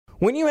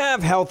When you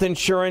have health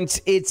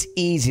insurance, it's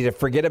easy to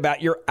forget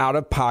about your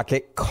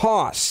out-of-pocket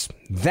costs.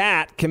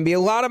 That can be a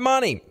lot of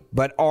money,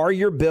 but are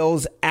your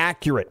bills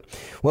accurate?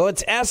 Well,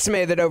 it's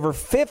estimated that over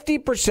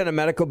 50% of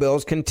medical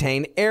bills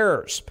contain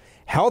errors.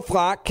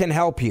 HealthLock can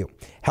help you.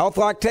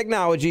 HealthLock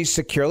technology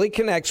securely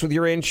connects with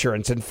your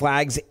insurance and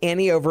flags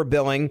any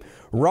overbilling,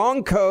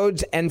 wrong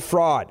codes, and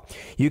fraud.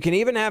 You can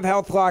even have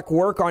HealthLock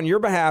work on your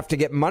behalf to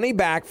get money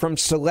back from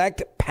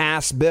select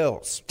past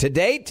bills. To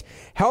date,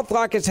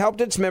 HealthLock has helped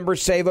its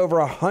members save over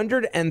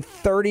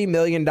 $130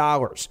 million.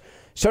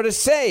 So to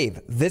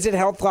save, visit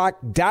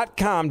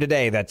healthlock.com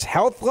today. That's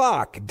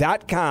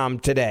healthlock.com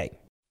today.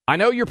 I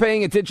know you're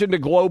paying attention to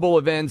global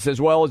events as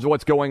well as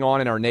what's going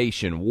on in our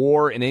nation.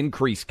 War and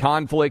increased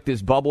conflict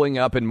is bubbling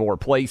up in more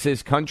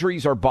places.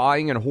 Countries are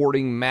buying and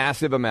hoarding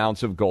massive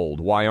amounts of gold.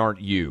 Why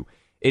aren't you?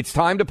 It's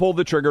time to pull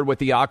the trigger with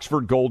the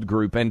Oxford Gold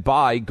Group and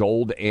buy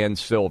gold and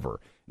silver.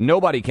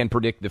 Nobody can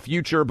predict the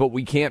future, but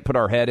we can't put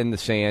our head in the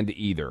sand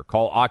either.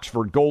 Call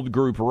Oxford Gold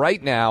Group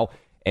right now,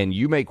 and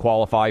you may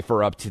qualify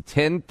for up to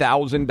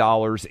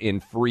 $10,000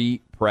 in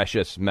free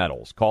precious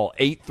metals. Call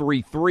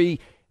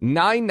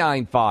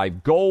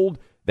 833-995-GOLD.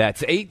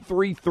 That's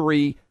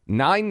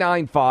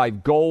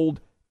 833-995-GOLD,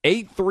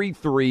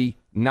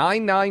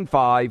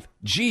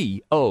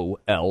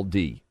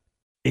 833-995-GOLD.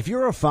 If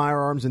you're a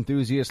firearms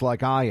enthusiast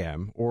like I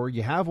am, or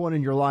you have one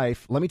in your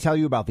life, let me tell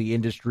you about the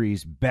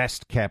industry's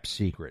best-kept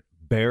secret,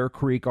 Bear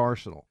Creek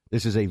Arsenal.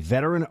 This is a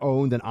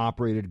veteran-owned and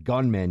operated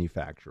gun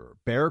manufacturer.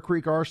 Bear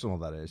Creek Arsenal,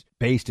 that is,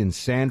 based in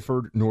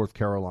Sanford, North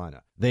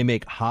Carolina. They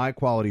make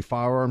high-quality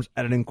firearms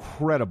at an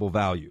incredible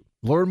value.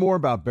 Learn more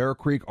about Bear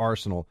Creek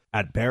Arsenal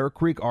at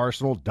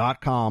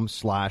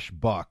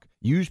bearcreekarsenal.com/buck.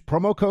 Use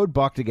promo code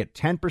BUCK to get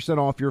 10%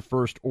 off your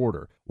first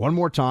order. One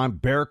more time,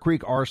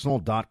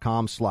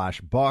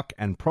 bearcreekarsenal.com/buck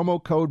and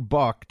promo code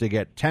BUCK to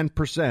get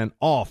 10%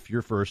 off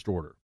your first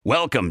order.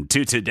 Welcome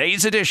to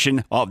today's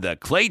edition of the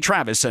Clay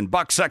Travis and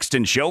Buck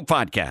Sexton Show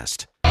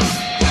podcast.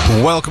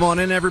 Welcome on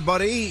in,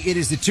 everybody. It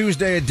is the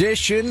Tuesday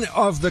edition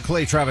of the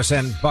Clay Travis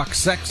and Buck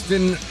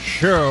Sexton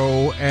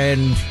Show,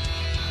 and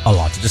a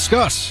lot to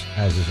discuss,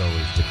 as is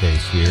always the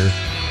case here.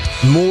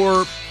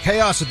 More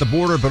chaos at the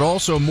border, but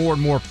also more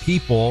and more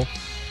people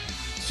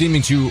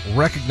seeming to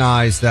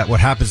recognize that what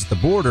happens at the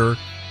border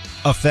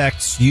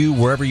affects you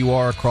wherever you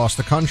are across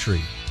the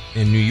country.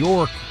 In New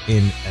York,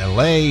 in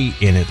L.A.,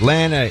 in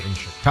Atlanta, in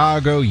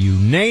Chicago, you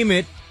name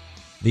it,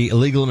 the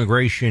illegal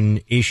immigration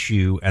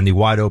issue and the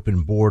wide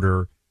open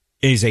border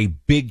is a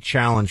big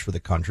challenge for the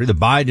country. The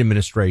Biden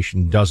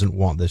administration doesn't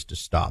want this to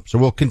stop. So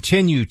we'll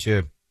continue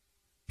to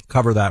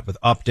cover that with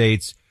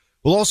updates.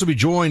 We'll also be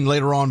joined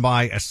later on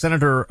by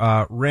Senator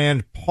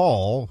Rand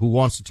Paul, who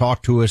wants to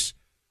talk to us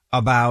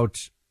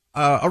about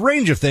a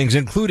range of things,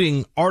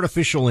 including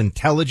artificial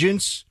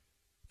intelligence.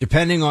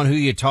 Depending on who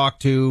you talk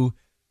to,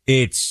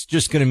 it's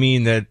just going to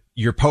mean that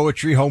your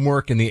poetry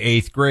homework in the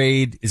 8th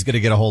grade is going to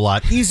get a whole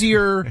lot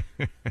easier,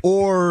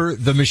 or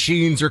the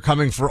machines are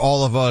coming for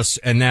all of us,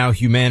 and now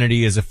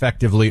humanity is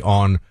effectively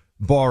on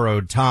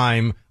borrowed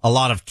time. A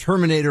lot of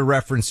Terminator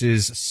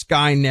references,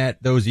 Skynet.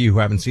 Those of you who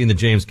haven't seen the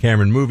James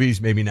Cameron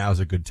movies, maybe now's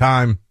a good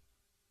time.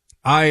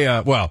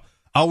 I'll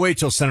wait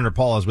till Senator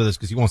Paul is with us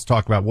because he wants to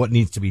talk about what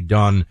needs to be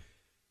done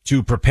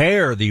to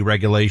prepare the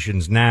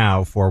regulations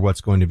now for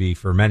what's going to be,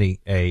 for many,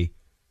 a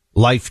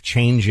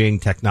life-changing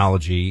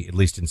technology, at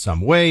least in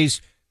some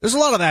ways. There's a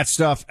lot of that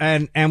stuff,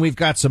 and we've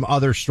got some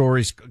other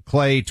stories.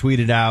 Clay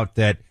tweeted out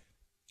that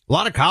a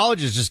lot of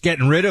colleges just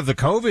getting rid of the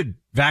COVID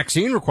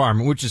vaccine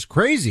requirement, which is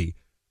crazy.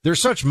 They're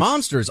such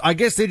monsters. I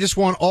guess they just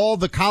want all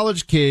the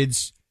college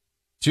kids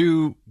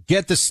to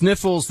get the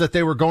sniffles that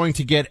they were going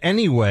to get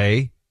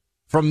anyway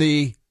from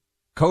the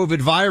COVID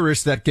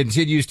virus that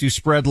continues to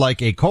spread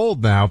like a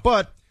cold now.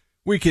 But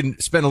we can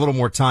spend a little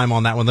more time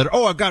on that one later.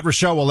 Oh, I've got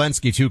Rochelle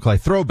Walensky too, Clay.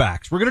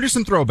 Throwbacks. We're going to do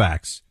some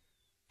throwbacks.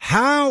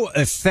 How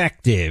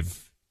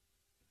effective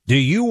do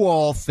you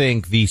all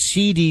think the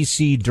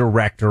CDC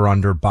director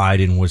under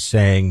Biden was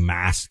saying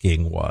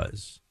masking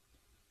was?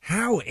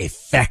 How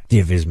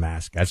effective is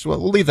masking? So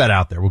we'll leave that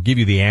out there. We'll give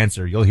you the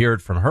answer. You'll hear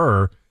it from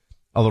her.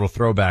 A little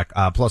throwback.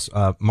 Plus,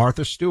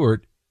 Martha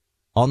Stewart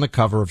on the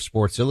cover of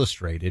Sports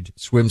Illustrated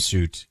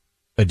swimsuit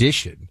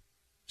edition.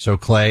 So,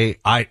 Clay,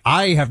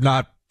 I have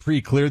not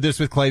pre-cleared this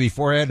with Clay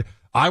beforehand.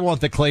 I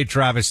want the Clay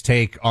Travis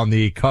take on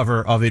the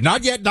cover of it.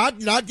 Not yet. No.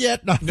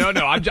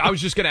 I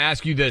was just going to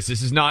ask you this.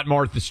 This is not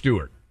Martha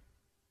Stewart.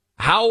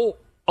 How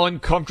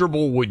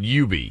uncomfortable would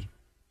you be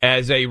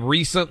as a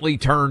recently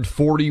turned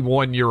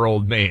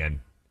 41-year-old man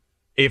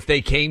if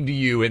they came to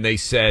you and they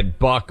said,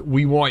 Buck,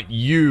 we want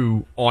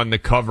you on the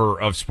cover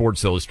of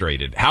Sports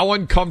Illustrated? How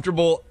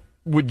uncomfortable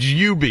would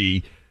you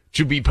be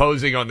to be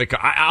posing on the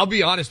cover? I'll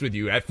be honest with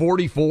you. At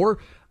 44,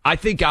 I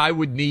think I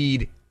would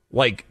need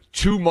like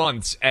 2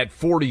 months at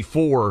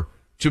 44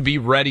 to be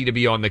ready to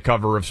be on the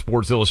cover of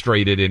Sports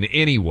Illustrated in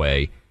any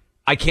way.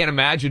 I can't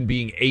imagine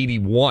being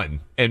 81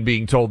 and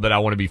being told that I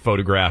want to be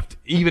photographed,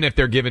 even if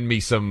they're giving me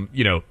some,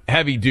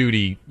 heavy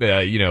duty,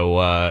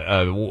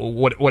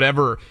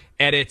 whatever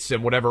edits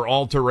and whatever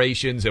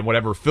alterations and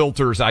whatever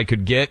filters I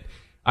could get.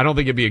 I don't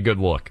think it'd be a good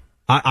look.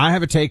 I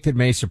have a take that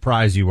may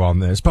surprise you on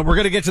this, but we're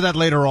going to get to that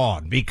later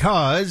on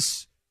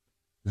because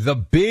the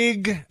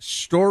big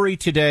story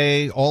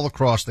today all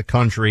across the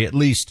country, at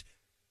least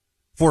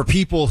for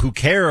people who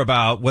care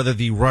about whether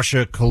the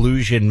Russia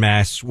collusion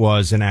mess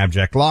was an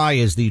abject lie,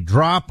 is the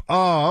drop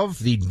of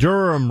the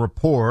Durham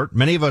report.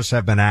 Many of us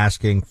have been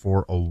asking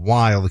for a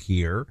while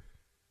here.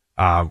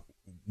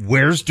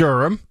 Where's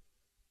Durham?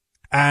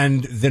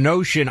 And the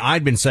notion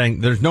I'd been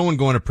saying, there's no one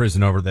going to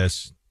prison over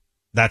this.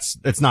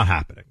 It's not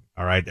happening.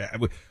 All right.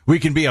 We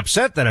can be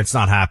upset that it's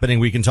not happening.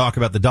 We can talk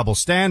about the double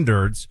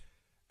standards.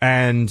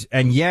 And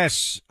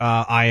yes,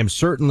 I am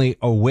certainly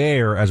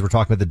aware, as we're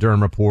talking about the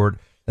Durham report,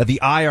 that the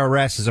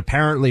IRS has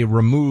apparently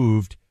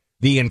removed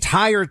the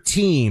entire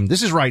team.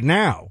 This is right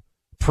now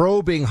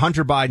probing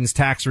Hunter Biden's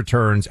tax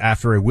returns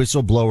after a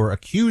whistleblower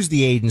accused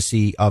the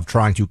agency of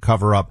trying to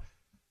cover up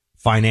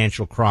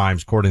financial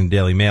crimes, according to the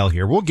Daily Mail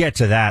here. We'll get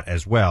to that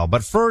as well.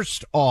 But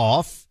first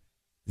off,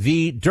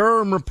 the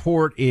Durham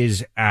report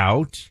is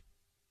out.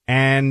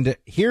 And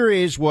here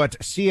is what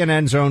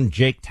CNN's own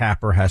Jake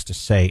Tapper has to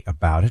say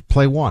about it.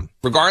 Play one.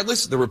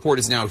 Regardless, the report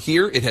is now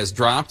here. It has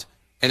dropped,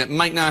 and it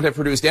might not have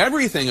produced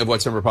everything of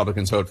what some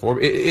Republicans hoped for.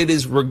 It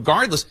is,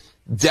 regardless,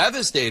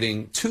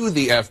 devastating to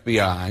the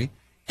FBI,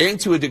 and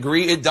to a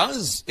degree, it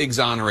does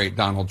exonerate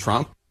Donald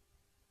Trump.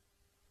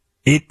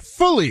 It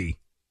fully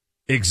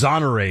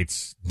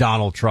exonerates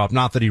Donald Trump.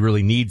 Not that he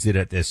really needs it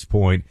at this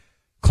point.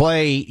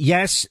 Clay,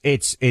 yes,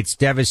 it's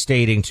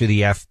devastating to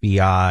the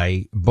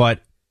FBI,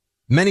 but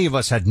many of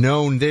us had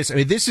known this. I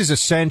mean, this is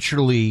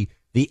essentially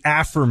the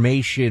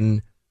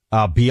affirmation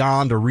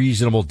beyond a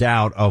reasonable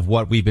doubt of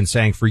what we've been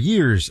saying for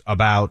years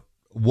about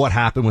what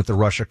happened with the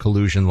Russia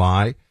collusion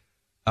lie.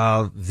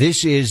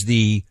 This is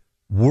the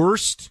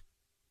worst.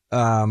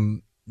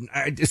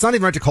 It's not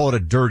even right to call it a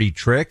dirty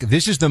trick.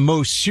 This is the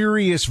most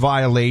serious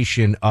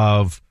violation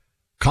of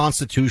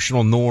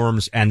constitutional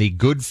norms and the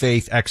good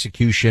faith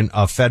execution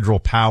of federal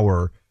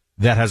power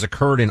that has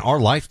occurred in our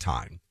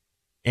lifetime.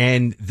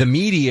 And the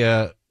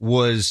media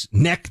was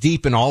neck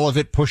deep in all of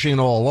it, pushing it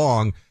all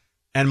along.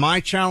 And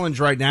my challenge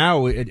right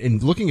now in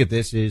looking at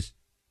this is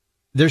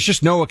there's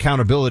just no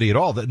accountability at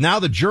all. Now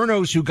the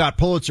journos who got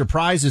Pulitzer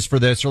Prizes for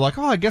this are like,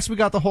 oh, I guess we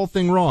got the whole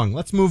thing wrong.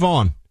 Let's move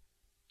on.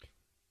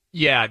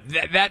 Yeah,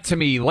 that to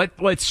me,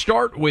 let's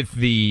start with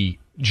the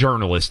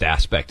journalist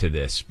aspect of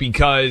this,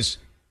 because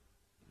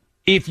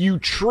if you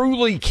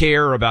truly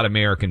care about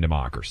American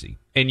democracy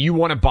and you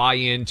want to buy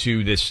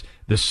into this,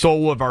 the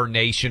soul of our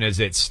nation is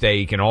at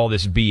stake and all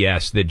this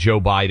BS that Joe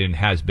Biden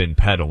has been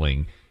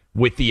peddling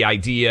with the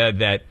idea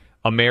that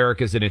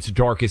America's in its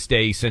darkest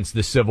day since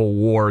the Civil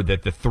War,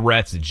 that the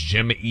threats, it's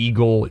Jim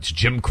Eagle, it's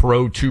Jim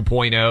Crow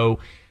 2.0,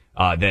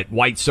 that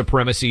white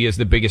supremacy is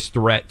the biggest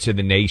threat to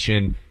the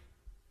nation.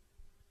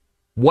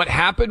 What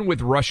happened with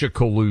Russia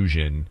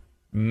collusion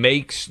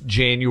makes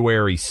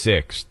January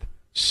 6th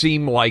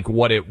seem like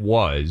what it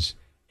was,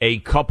 a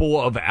couple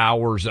of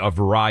hours of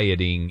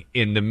rioting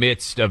in the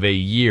midst of a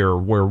year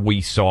where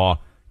we saw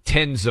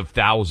tens of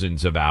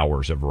thousands of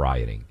hours of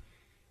rioting.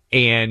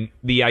 And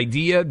the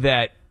idea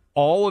that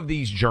all of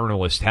these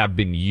journalists have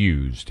been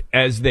used,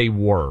 as they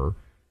were,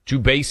 to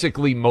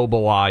basically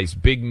mobilize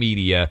big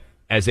media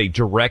as a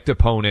direct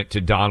opponent to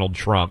Donald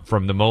Trump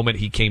from the moment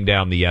he came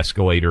down the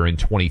escalator in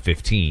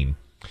 2015.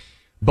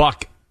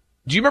 Buck,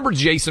 do you remember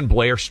Jason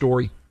Blair's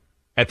story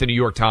at the New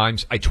York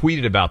Times? I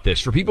tweeted about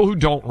this. For people who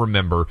don't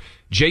remember,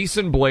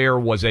 Jason Blair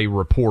was a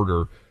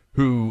reporter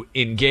who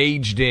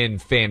engaged in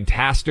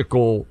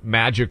fantastical,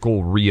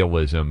 magical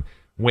realism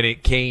when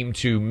it came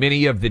to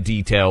many of the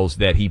details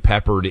that he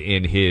peppered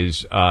in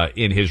his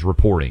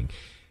reporting.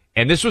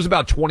 And this was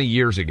about 20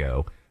 years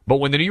ago. But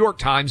when the New York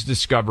Times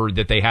discovered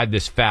that they had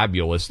this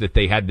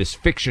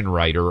fiction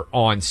writer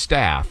on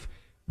staff,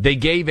 they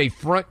gave a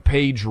front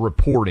page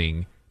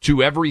reporting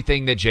to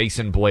everything that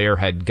Jason Blair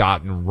had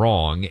gotten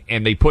wrong,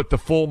 and they put the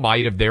full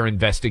might of their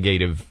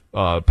investigative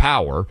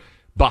power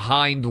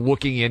behind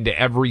looking into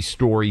every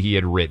story he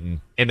had written,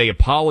 and they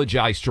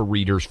apologized to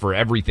readers for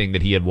everything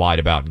that he had lied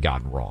about and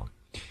gotten wrong.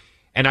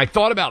 And I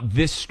thought about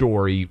this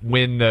story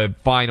when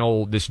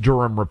this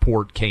Durham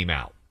report came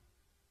out.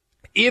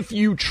 If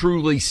you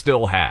truly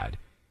still had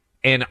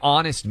an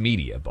honest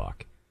media,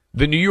 Buck,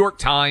 the New York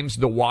Times,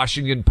 the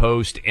Washington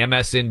Post,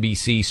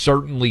 MSNBC,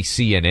 certainly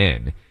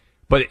CNN,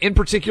 but in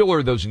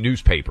particular those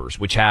newspapers,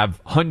 which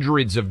have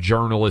hundreds of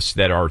journalists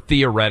that are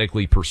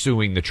theoretically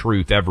pursuing the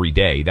truth every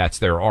day, that's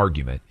their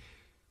argument,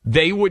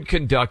 they would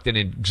conduct an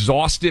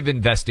exhaustive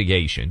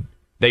investigation.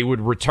 They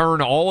would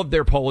return all of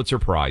their Pulitzer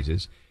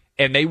Prizes,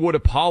 and they would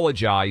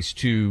apologize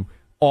to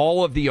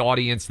all of the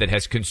audience that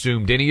has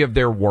consumed any of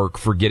their work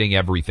for getting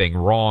everything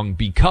wrong,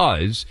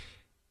 because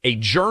a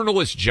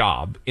journalist's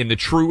job, in the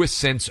truest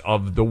sense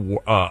of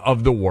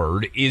the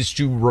word, is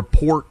to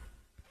report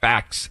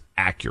facts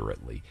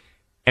accurately.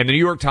 And the New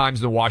York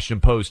Times, the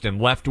Washington Post, and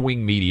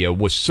left-wing media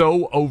was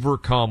so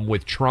overcome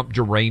with Trump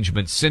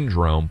derangement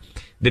syndrome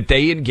that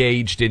they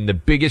engaged in the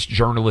biggest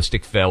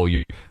journalistic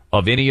failure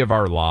of any of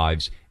our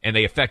lives, and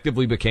they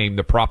effectively became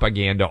the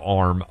propaganda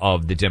arm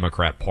of the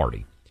Democrat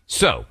Party.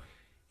 So,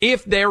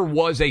 if there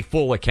was a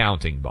full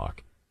accounting,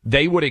 Buck,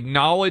 they would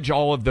acknowledge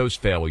all of those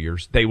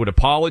failures. They would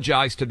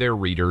apologize to their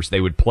readers.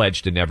 They would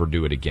pledge to never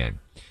do it again.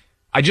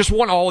 I just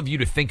want all of you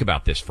to think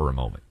about this for a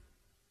moment.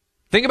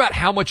 Think about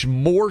how much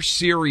more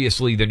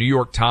seriously the New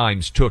York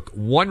Times took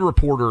one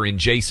reporter in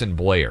Jason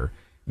Blair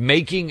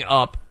making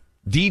up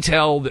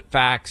detailed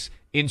facts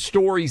in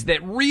stories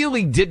that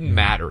really didn't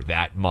matter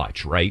that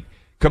much, right?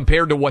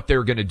 Compared to what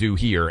they're going to do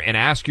here. And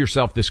ask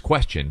yourself this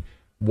question.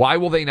 Why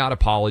will they not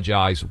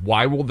apologize?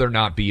 Why will there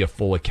not be a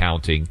full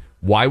accounting?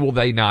 Why will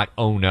they not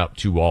own up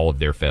to all of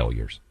their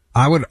failures?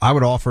 I would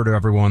offer to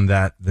everyone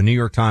that the New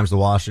York Times, the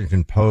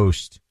Washington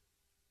Post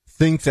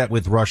think that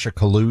with Russia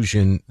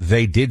collusion,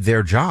 they did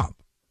their job.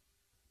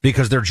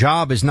 Because their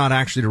job is not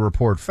actually to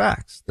report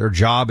facts. Their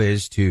job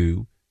is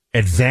to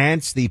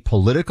advance the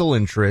political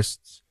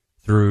interests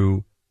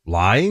through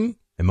lying,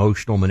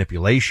 emotional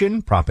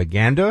manipulation,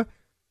 propaganda,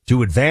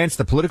 to advance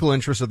the political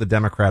interests of the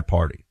Democrat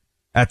Party.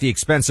 At the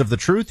expense of the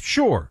truth?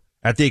 Sure.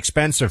 At the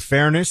expense of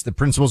fairness, the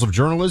principles of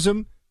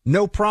journalism?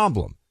 No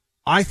problem.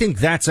 I think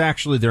that's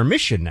actually their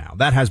mission now.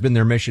 That has been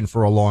their mission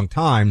for a long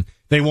time.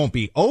 They won't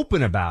be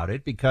open about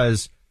it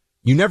because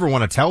you never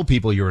want to tell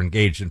people you're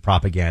engaged in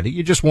propaganda.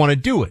 You just want to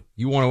do it.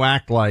 You want to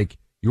act like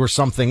you're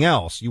something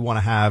else. You want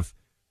to have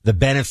the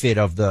benefit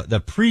of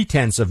the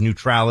pretense of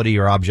neutrality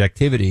or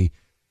objectivity.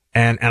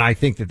 And I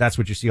think that that's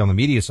what you see on the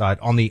media side.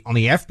 On the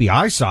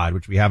FBI side,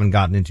 which we haven't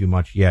gotten into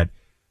much yet,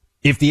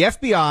 if the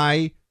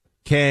FBI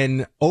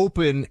can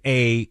open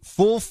a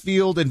full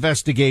field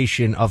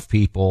investigation of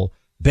people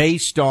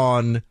based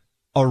on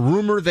a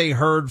rumor they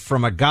heard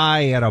from a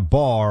guy at a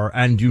bar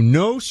and do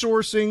no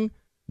sourcing,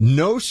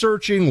 no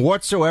searching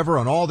whatsoever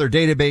on all their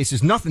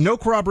databases, nothing, no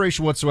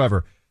corroboration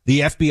whatsoever,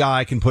 the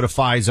FBI can put a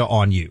FISA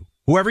on you.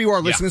 Whoever you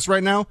are listening to this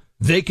right now,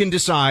 they can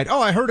decide,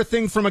 oh, I heard a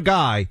thing from a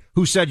guy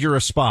who said you're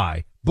a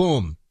spy.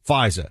 Boom,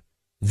 FISA.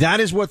 That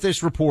is what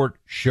this report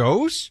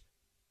shows.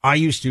 I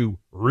used to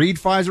read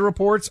FISA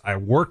reports. I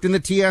worked in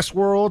the TS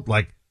world.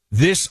 Like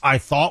this, I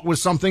thought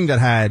was something that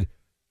had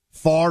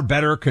far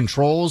better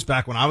controls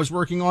back when I was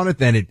working on it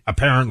than it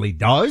apparently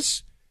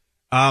does.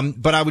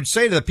 But I would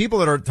say to the people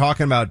that are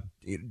talking about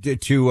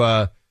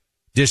to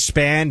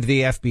disband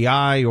the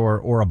FBI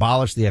or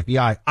abolish the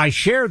FBI, I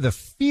share the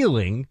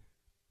feeling,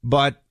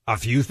 but a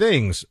few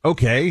things.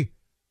 Okay,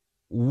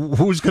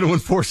 who's going to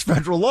enforce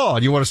federal law?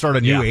 Do you want to start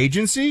a new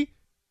agency?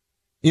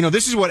 You know,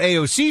 this is what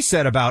AOC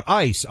said about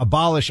ICE,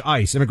 abolish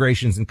ICE,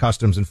 Immigrations and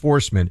Customs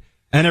Enforcement.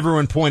 And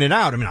everyone pointed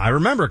out, I mean, I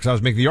remember because I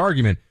was making the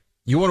argument,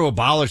 you want to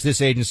abolish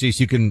this agency so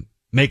you can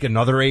make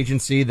another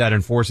agency that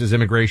enforces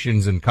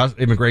immigration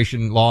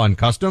law and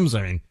customs.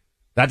 I mean,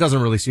 that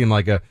doesn't really seem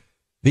like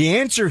the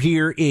answer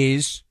here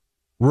is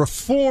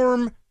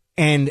reform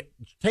and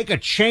take a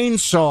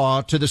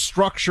chainsaw to the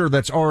structure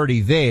that's already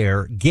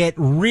there, get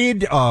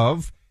rid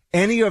of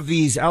any of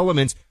these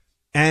elements.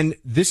 And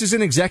this is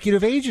an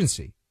executive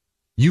agency.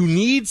 You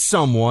need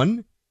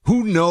someone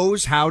who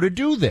knows how to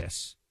do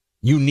this.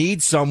 You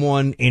need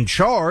someone in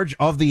charge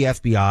of the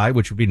FBI,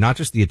 which would be not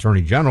just the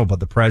Attorney General, but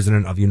the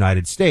President of the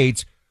United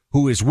States,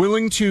 who is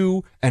willing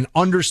to and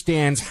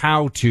understands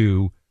how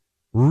to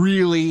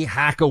really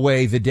hack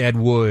away the dead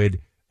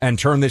wood and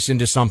turn this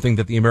into something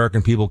that the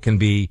American people can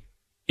be,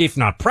 if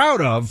not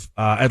proud of,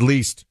 at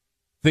least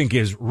think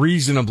is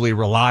reasonably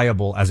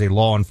reliable as a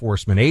law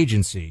enforcement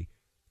agency.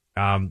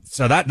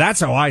 So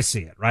that's how I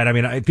see it, right? I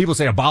mean, people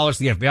say abolish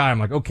the FBI. I'm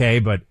like, okay,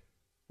 but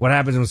what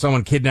happens when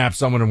someone kidnaps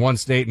someone in one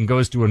state and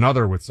goes to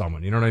another with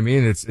someone? You know what I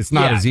mean? It's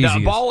not as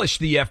easy. Abolish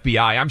the FBI.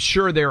 I'm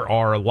sure there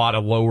are a lot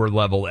of lower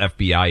level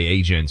FBI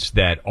agents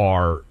that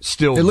are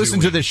still. They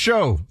listen to this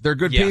show. They're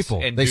good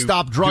people. They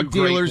stop drug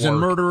dealers and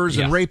murderers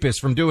and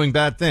rapists from doing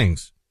bad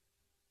things.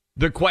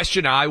 The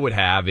question I would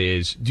have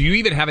is, do you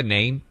even have a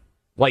name?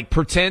 Like,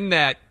 pretend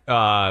that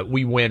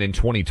we win in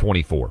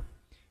 2024.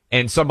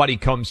 And somebody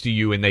comes to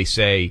you and they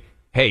say,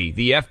 hey,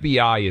 the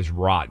FBI is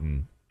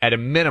rotten. At a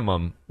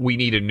minimum, we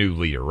need a new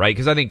leader, right?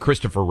 Because I think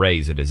Christopher Wray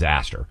is a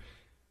disaster.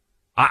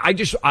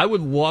 I would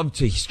love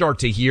to start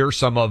to hear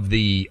some of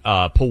the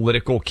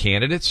political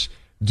candidates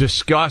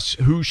discuss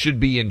who should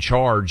be in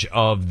charge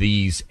of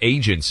these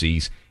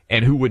agencies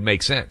and who would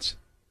make sense.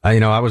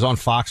 I was on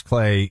Fox,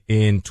 Clay,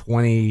 in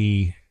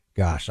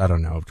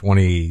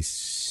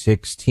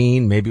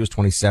 2016, maybe it was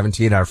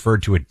 2017. I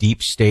referred to a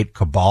deep state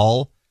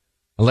cabal.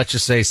 Let's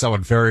just say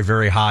someone very,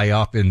 very high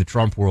up in the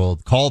Trump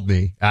world called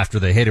me after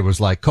they hit it,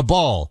 was like,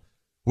 cabal.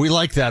 We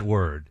like that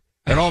word.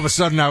 And all of a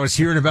sudden I was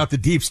hearing about the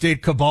deep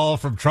state cabal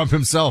from Trump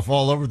himself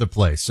all over the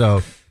place.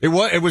 So it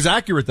was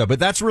accurate though, but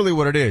that's really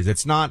what it is.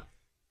 It's not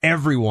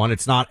everyone.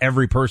 It's not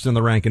every person in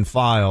the rank and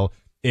file.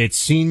 It's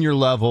senior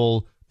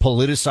level,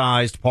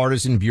 politicized,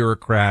 partisan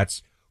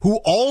bureaucrats who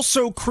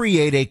also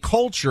create a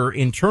culture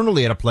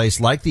internally at a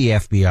place like the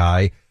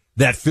FBI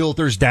that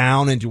filters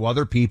down into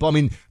other people. I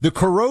mean, the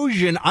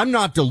corrosion, I'm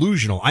not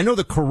delusional. I know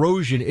the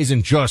corrosion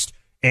isn't just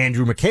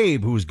Andrew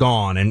McCabe who's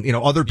gone and,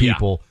 other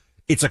people. Yeah.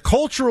 It's a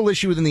cultural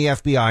issue within the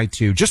FBI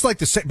too. Just like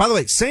by the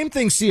way, same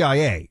thing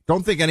CIA.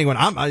 Don't think anyone,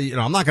 I'm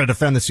not going to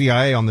defend the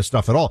CIA on this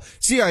stuff at all.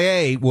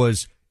 CIA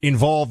was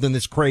involved in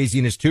this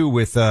craziness too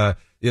with, the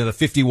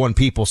 51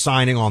 people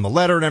signing on the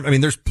letter. And I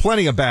mean, there's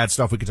plenty of bad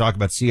stuff we could talk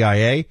about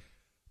CIA,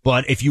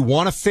 but if you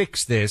want to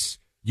fix this,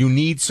 you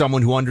need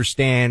someone who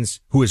understands,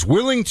 who is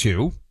willing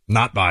to,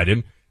 not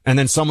Biden, and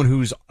then someone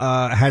who's,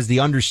 has the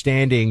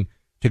understanding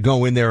to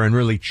go in there and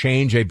really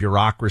change a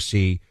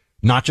bureaucracy,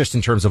 not just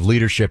in terms of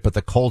leadership, but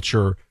the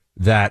culture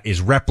that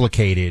is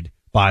replicated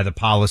by the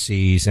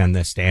policies and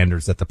the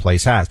standards that the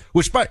place has.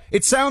 But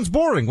it sounds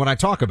boring when I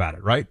talk about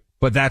it, right?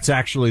 But that's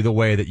actually the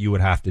way that you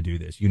would have to do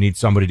this. You need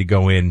somebody to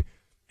go in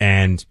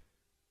and,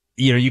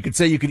 you could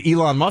say you could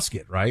Elon Musk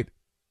it, right?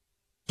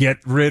 Get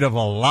rid of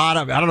a lot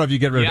of, I don't know if you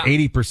get rid of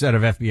 80%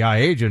 of FBI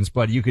agents,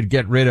 but you could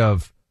get rid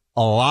of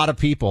a lot of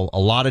people, a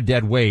lot of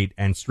dead weight,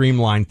 and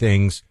streamline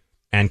things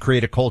and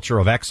create a culture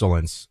of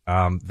excellence.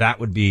 That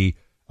would be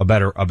a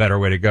better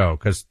way to go,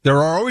 because there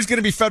are always going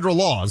to be federal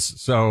laws,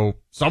 so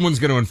someone's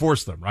going to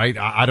enforce them, right?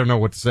 I don't know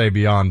what to say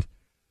beyond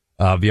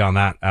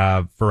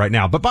that, for right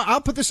now, but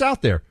I'll put this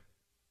out there.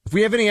 If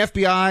we have any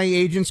FBI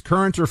agents,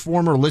 current or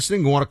former,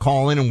 listening, who want to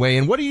call in and weigh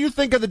in, what do you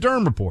think of the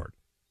Durham report?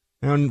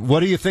 And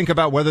what do you think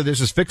about whether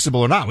this is fixable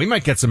or not? We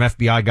might get some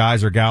FBI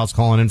guys or gals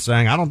calling in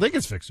saying, I don't think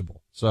it's fixable.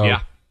 So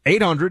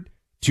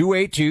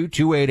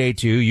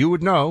 800-282-2882. You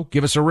would know.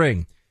 Give us a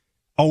ring.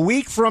 A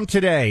week from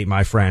today,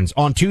 my friends,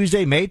 on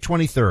Tuesday, May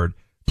 23rd,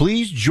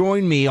 please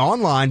join me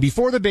online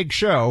before the big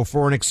show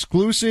for an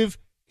exclusive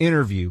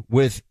interview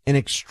with an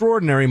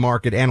extraordinary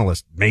market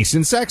analyst,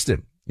 Mason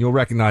Sexton. You'll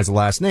recognize the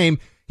last name.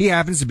 He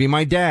happens to be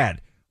my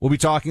dad. We'll be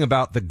talking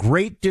about the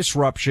great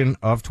disruption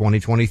of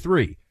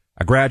 2023.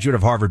 A graduate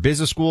of Harvard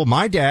Business School,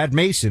 my dad,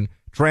 Mason,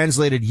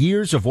 translated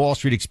years of Wall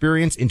Street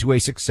experience into a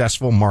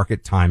successful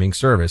market timing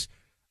service.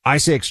 I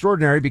say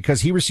extraordinary because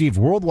he received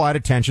worldwide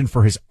attention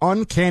for his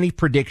uncanny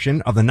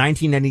prediction of the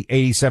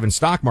 1987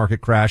 stock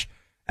market crash,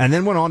 and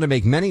then went on to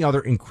make many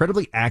other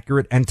incredibly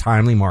accurate and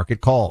timely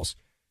market calls.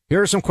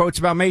 Here are some quotes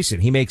about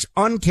Mason. He makes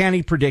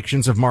uncanny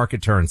predictions of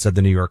market turns, said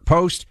the New York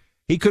Post.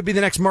 He could be the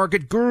next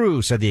market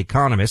guru, said The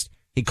Economist.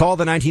 He called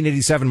the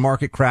 1987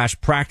 market crash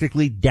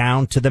practically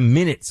down to the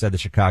minute, said the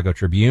Chicago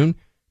Tribune.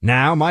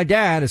 Now my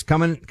dad is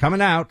coming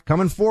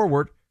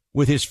forward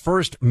with his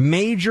first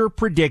major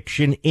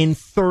prediction in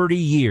 30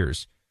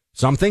 years.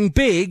 Something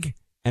big,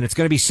 and it's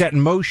going to be set in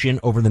motion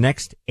over the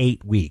next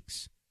 8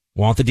 weeks.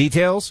 Want the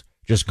details?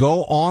 Just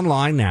go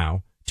online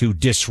now to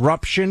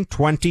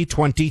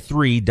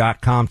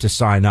disruption2023.com to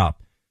sign up.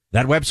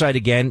 That website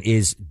again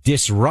is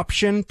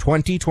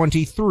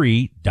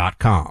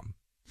disruption2023.com.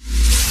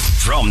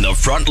 From the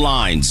front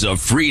lines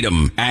of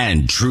freedom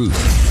and truth,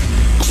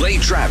 Clay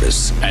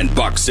Travis and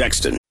Buck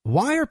Sexton.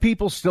 Why are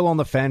people still on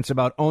the fence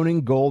about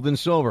owning gold and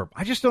silver?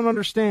 I just don't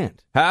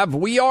understand. Have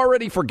we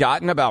already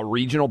forgotten about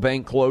regional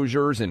bank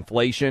closures,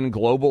 inflation,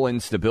 global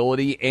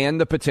instability,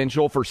 and the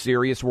potential for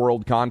serious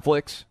world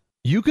conflicts?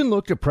 You can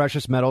look to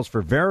precious metals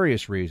for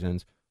various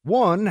reasons.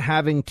 1,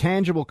 having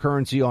tangible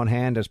currency on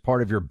hand as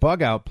part of your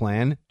bug-out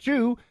plan.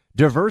 2,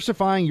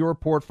 diversifying your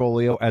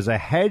portfolio as a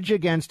hedge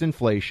against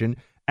inflation.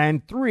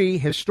 And 3,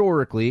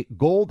 historically,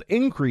 gold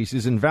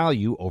increases in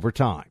value over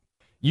time.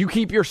 You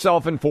keep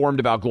yourself informed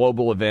about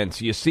global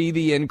events. You see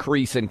the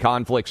increase in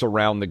conflicts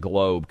around the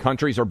globe.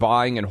 Countries are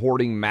buying and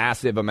hoarding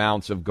massive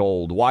amounts of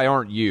gold. Why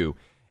aren't you?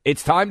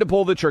 It's time to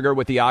pull the trigger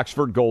with the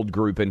Oxford Gold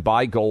Group and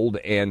buy gold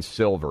and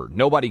silver.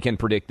 Nobody can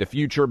predict the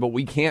future, but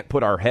we can't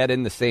put our head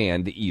in the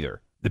sand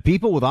either. The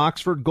people with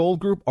Oxford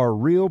Gold Group are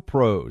real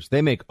pros.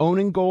 They make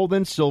owning gold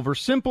and silver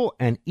simple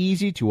and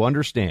easy to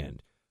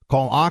understand.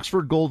 Call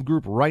Oxford Gold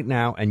Group right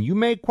now, and you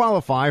may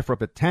qualify for up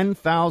to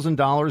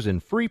 $10,000 in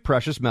free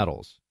precious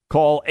metals.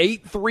 Call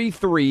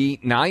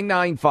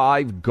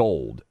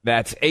 833-995-GOLD.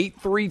 That's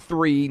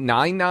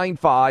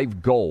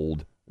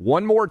 833-995-GOLD.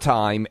 One more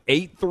time,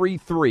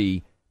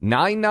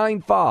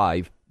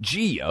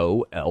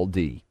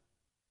 833-995-GOLD.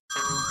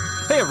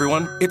 Hey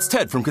everyone, it's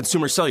Ted from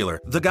Consumer Cellular,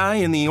 the guy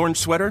in the orange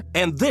sweater,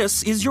 and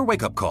this is your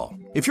wake-up call.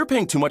 If you're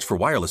paying too much for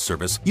wireless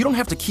service, you don't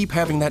have to keep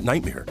having that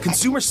nightmare.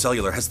 Consumer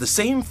Cellular has the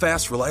same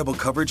fast, reliable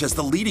coverage as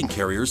the leading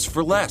carriers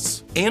for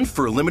less. And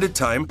for a limited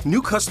time,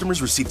 new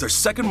customers receive their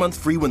second month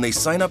free when they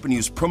sign up and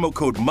use promo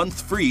code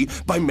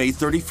MONTHFREE by May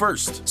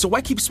 31st. So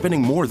why keep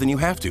spending more than you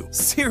have to?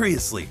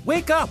 Seriously,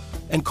 wake up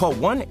and call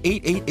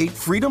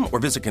 1-888-FREEDOM or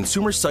visit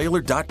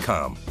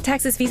consumercellular.com.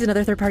 Taxes, fees, and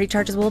other third-party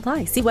charges will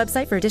apply. See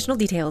website for additional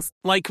details.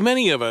 Like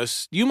many of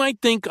us, you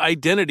might think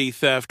identity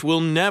theft will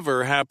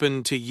never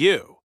happen to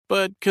you.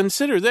 But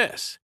consider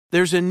this.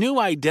 There's a new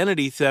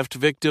identity theft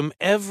victim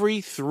every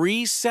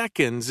 3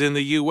 seconds in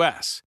the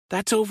U.S.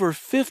 That's over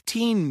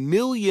 15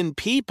 million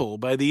people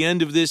by the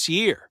end of this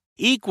year,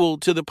 equal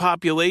to the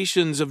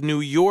populations of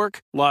New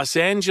York, Los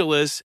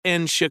Angeles,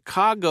 and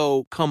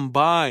Chicago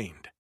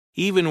combined.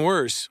 Even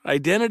worse,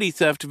 identity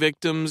theft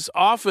victims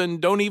often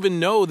don't even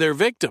know they're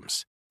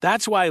victims.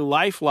 That's why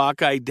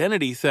LifeLock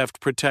Identity Theft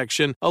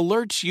Protection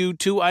alerts you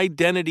to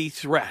identity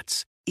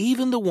threats,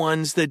 even the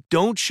ones that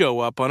don't show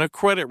up on a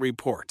credit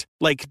report,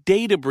 like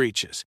data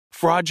breaches,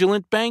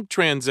 fraudulent bank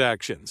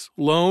transactions,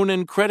 loan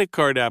and credit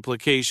card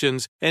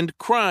applications, and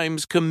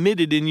crimes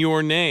committed in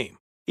your name.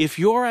 If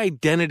your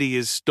identity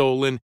is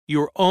stolen,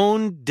 your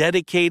own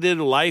dedicated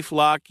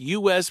LifeLock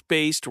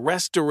U.S.-based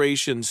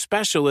restoration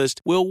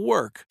specialist will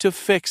work to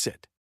fix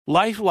it.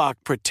 LifeLock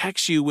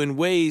protects you in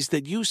ways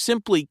that you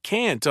simply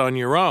can't on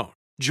your own.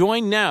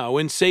 Join now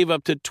and save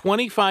up to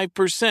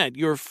 25%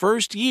 your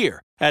first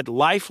year at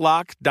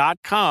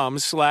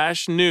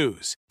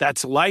LifeLock.com/news.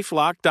 That's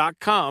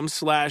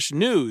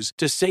LifeLock.com/news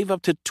to save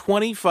up to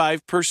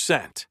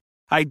 25%.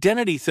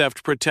 Identity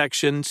theft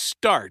protection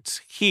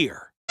starts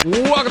here.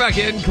 Welcome back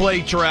in,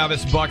 Clay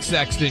Travis, Buck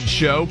Sexton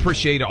Show.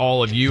 Appreciate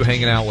all of you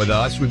hanging out with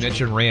us. We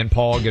mentioned Rand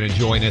Paul going to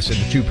join us at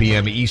the 2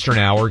 p.m. Eastern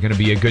hour. Going to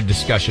be a good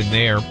discussion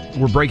there.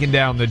 We're breaking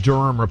down the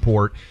Durham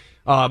report.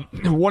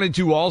 Wanted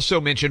to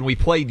also mention we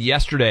played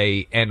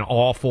yesterday an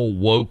awful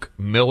woke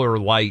Miller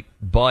Lite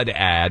Bud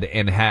ad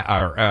and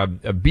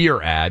a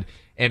beer ad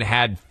and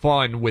had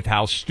fun with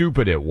how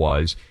stupid it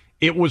was.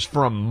 It was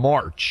from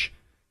March,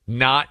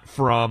 not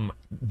from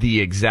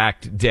the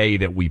exact day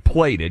that we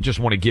played it. Just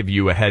want to give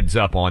you a heads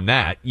up on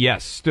that.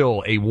 Yes,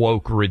 still a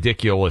woke,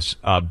 ridiculous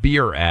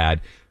beer ad,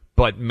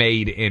 but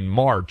made in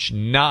March,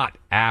 not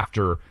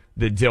after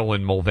the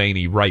Dylan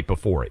Mulvaney right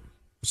before it.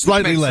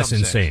 Slightly less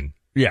insane.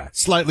 Yeah,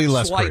 slightly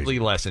less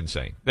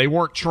insane. They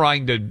weren't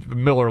trying to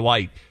Miller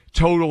Lite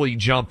totally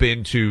jump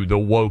into the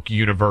woke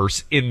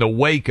universe in the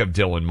wake of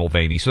Dylan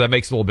Mulvaney, so that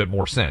makes a little bit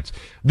more sense.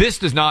 This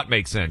does not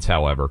make sense,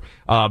 however.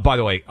 By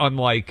the way,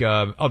 unlike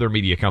other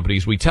media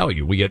companies, we tell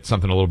you. We get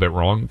something a little bit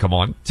wrong, come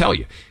on, tell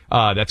you.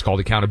 That's called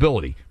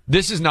accountability.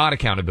 This is not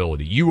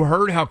accountability. You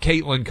heard how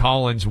Caitlin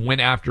Collins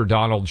went after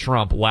Donald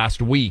Trump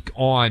last week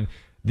on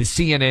the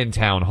CNN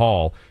town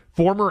hall.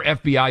 Former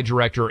FBI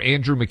Director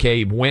Andrew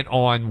McCabe went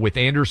on with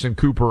Anderson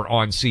Cooper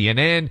on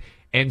CNN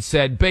and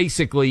said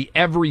basically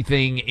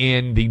everything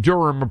in the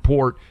Durham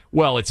report,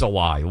 well, it's a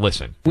lie.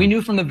 Listen. We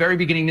knew from the very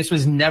beginning this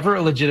was never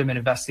a legitimate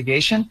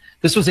investigation.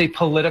 This was a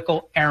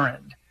political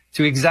errand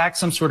to exact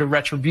some sort of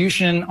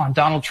retribution on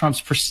Donald Trump's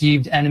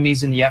perceived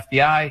enemies in the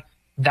FBI.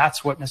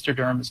 That's what Mr.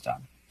 Durham has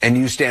done. And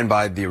you stand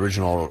by the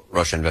original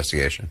Russia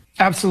investigation?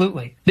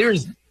 Absolutely. There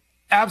is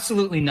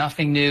absolutely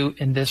nothing new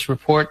in this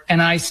report, and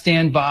I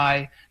stand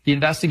by the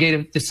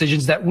investigative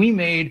decisions that we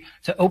made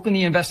to open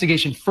the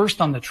investigation first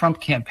on the Trump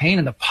campaign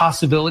and the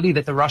possibility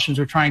that the Russians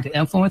were trying to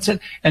influence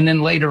it, and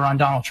then later on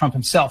Donald Trump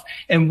himself.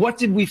 And what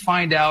did we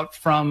find out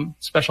from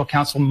Special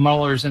Counsel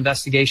Mueller's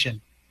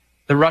investigation?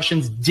 The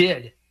Russians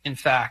did, in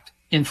fact,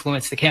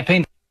 influence the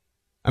campaign.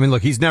 I mean,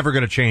 look, he's never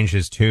going to change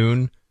his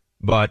tune,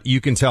 but you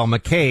can tell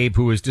McCabe,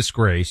 who is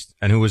disgraced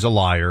and who is a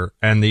liar,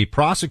 and the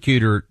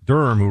prosecutor,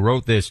 Durham, who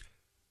wrote this,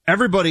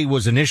 everybody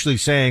was initially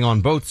saying on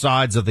both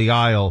sides of the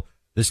aisle,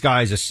 this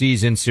guy's a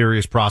seasoned,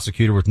 serious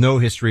prosecutor with no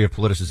history of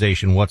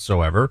politicization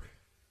whatsoever.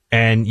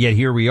 And yet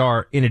here we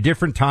are in a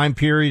different time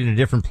period, in a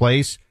different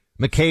place.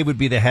 McCabe would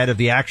be the head of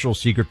the actual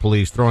secret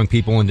police, throwing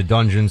people into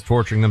dungeons,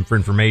 torturing them for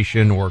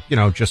information or,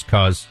 just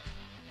cause.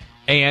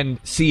 And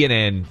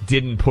CNN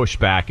didn't push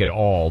back at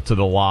all to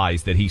the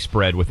lies that he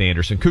spread with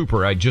Anderson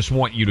Cooper. I just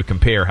want you to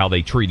compare how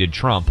they treated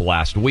Trump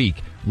last week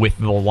with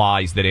the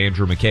lies that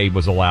Andrew McCabe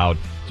was allowed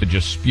to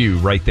just spew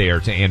right there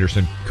to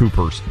Anderson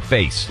Cooper's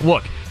face.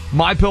 Look,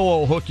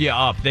 MyPillow will hook you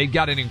up. They've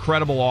got an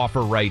incredible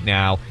offer right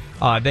now.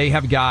 They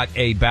have got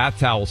a bath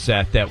towel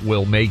set that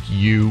will make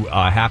you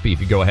happy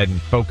if you go ahead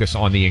and focus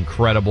on the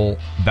incredible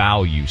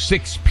value.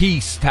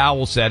 6-piece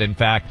towel set, in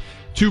fact.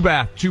 2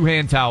 bath, 2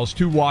 hand towels,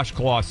 2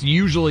 washcloths.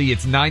 Usually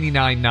it's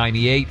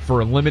 $99.98.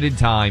 For a limited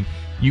time,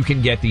 you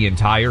can get the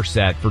entire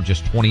set for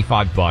just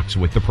 $25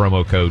 with the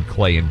promo code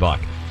Clay and Buck.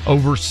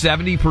 Over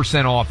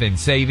 70% off in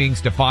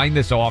savings. To find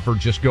this offer,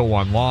 just go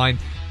online,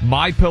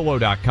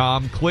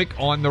 MyPillow.com. Click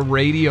on the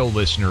radio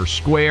listener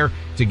square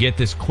to get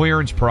this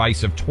clearance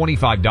price of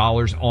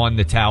 $25 on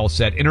the towel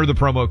set. Enter the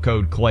promo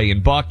code Clay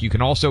and Buck. You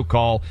can also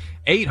call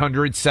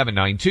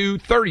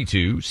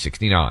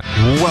 800-792-3269.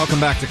 Welcome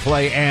back to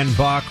Clay and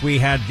Buck. We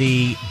had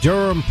the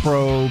Durham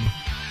probe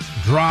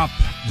drop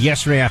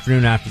yesterday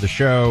afternoon after the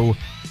show.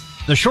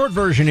 The short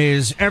version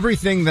is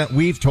everything that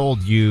we've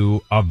told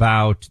you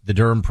about the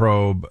Durham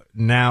probe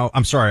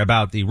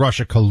about the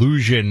Russia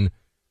collusion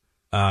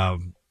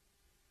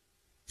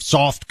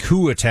soft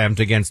coup attempt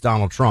against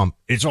Donald Trump.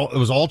 It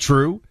was all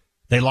true.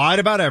 They lied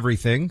about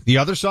everything. The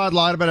other side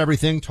lied about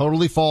everything.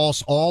 Totally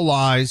false. All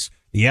lies.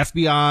 The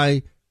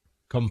FBI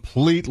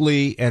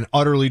completely and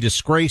utterly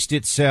disgraced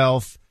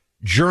itself.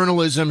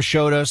 Journalism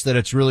showed us that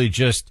it's really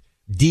just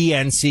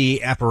DNC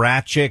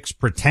apparatchiks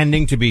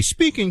pretending to be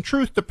speaking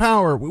truth to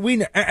power.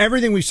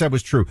 Everything we said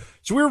was true.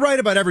 So we were right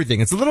about everything.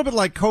 It's a little bit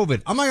like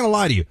COVID. I'm not going to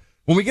lie to you.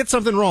 When we get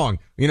something wrong,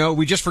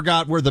 we just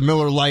forgot where the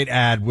Miller Lite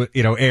ad,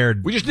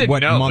 aired. We just didn't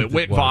know. It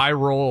went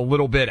viral a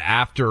little bit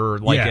after,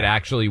 it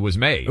actually was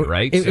made,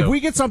 right? If we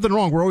get something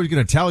wrong, we're always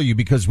going to tell you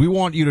because we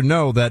want you to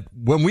know that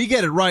when we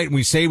get it right and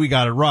we say we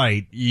got it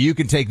right, you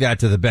can take that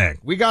to the bank.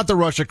 We got the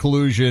Russia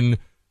collusion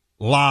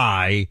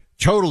lie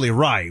totally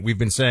right. We've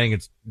been saying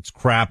it's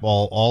crap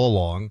all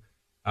along.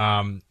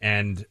 I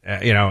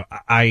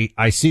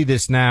see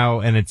this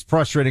now and it's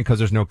frustrating because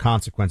there's no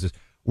consequences.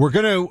 We're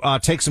going to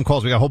take some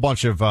calls. We got a whole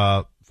bunch of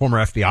former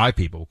FBI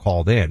people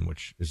called in,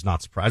 which is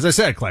not surprising. As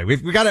I said, Clay, we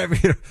got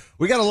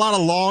a lot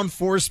of law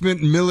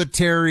enforcement,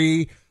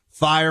 military,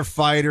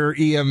 firefighter,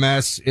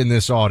 EMS in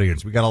this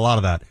audience. We got a lot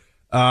of that.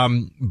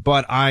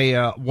 But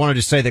I wanted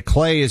to say that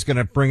Clay is going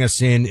to bring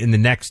us in the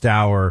next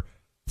hour.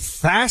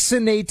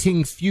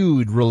 Fascinating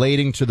feud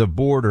relating to the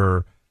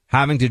border,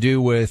 having to do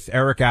with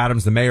Eric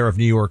Adams, the mayor of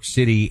New York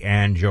City,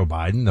 and Joe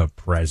Biden, the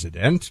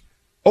president,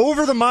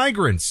 over the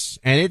migrants.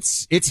 And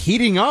it's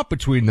heating up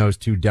between those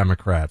two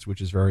Democrats,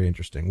 which is very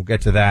interesting. We'll get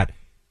to that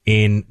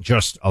in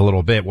just a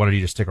little bit. Wanted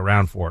you to stick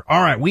around for it.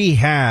 All right. We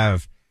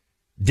have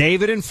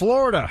David in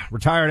Florida,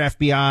 retired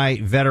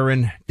FBI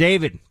veteran.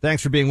 David,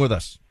 thanks for being with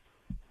us.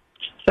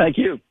 Thank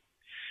you.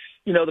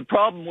 You know, the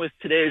problem with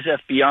today's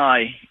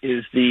FBI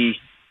is the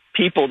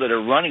people that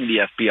are running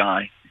the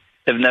FBI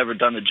have never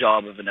done the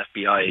job of an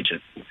FBI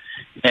agent.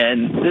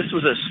 And this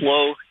was a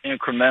slow,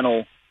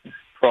 incremental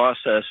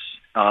process,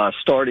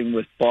 starting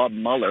with Bob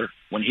Mueller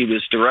when he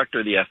was director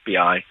of the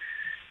FBI,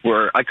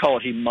 where I call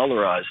it he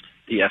Muellerized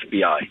the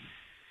FBI.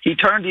 He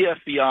turned the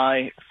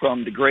FBI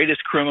from the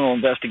greatest criminal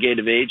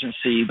investigative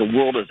agency the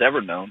world has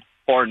ever known,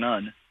 bar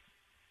none,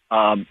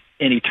 and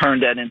he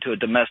turned that into a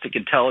domestic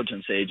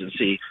intelligence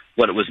agency,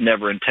 what it was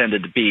never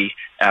intended to be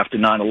after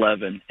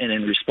 9/11 and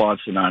in response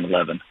to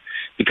 9/11,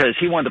 because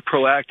he wanted to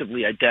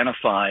proactively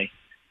identify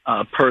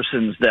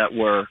persons that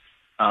were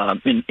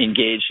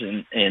engaged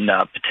in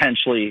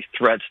potentially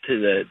threats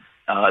to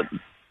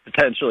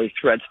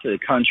the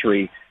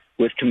country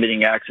with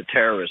committing acts of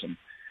terrorism.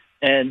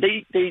 And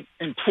they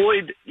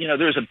employed,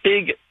 there's a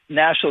big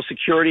national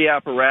security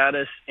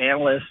apparatus,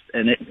 analysts,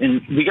 and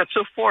we got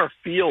so far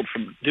afield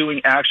from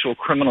doing actual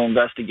criminal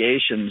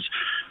investigations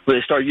where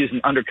they started using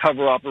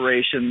undercover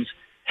operations,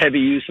 heavy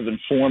use of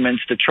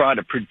informants to try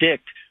to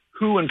predict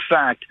who, in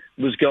fact,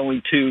 was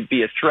going to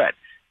be a threat.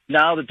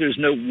 Now that there's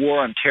no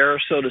war on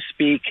terror, so to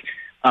speak,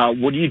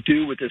 what do you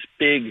do with this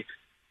big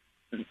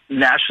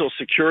national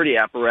security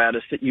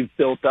apparatus that you've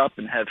built up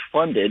and have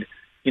funded?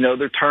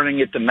 They're turning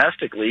it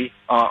domestically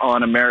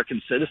on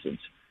American citizens.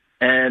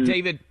 And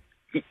David,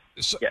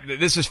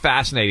 this is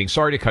fascinating.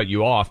 Sorry to cut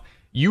you off.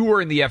 You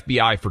were in the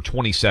FBI for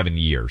 27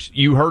 years.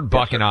 You heard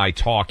Buck and I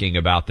talking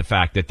about the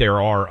fact that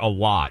there are a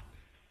lot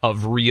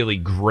of really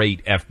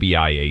great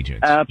FBI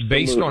agents. Absolutely.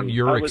 Based on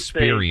your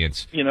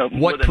experience,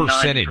 what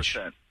percentage?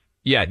 90%.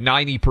 Yeah,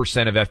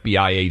 90% of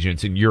FBI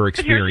agents in your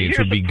experience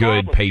would be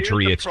good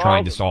patriots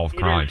trying to solve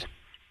crimes.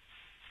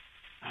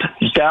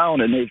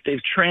 Down, and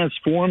they've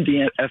transformed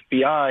the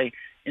FBI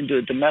into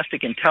a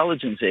domestic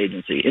intelligence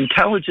agency.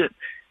 Intelligent,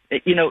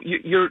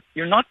 you're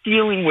not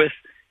dealing with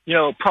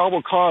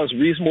probable cause,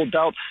 reasonable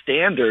doubt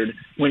standard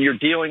when you're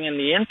dealing in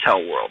the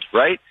intel world,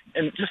 right?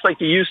 And just like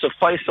the use of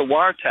FISA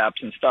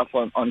wiretaps and stuff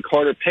on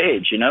Carter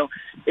Page,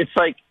 it's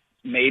like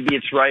maybe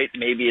it's right,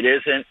 maybe it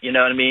isn't, you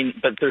know what I mean?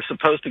 But they're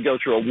supposed to go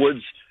through a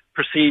Woods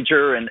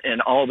procedure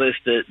and all this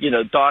to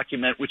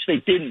document, which they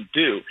didn't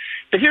do.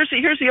 But here's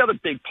the other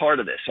big part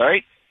of this, all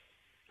right?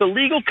 The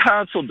legal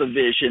counsel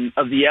division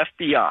of the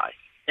FBI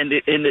and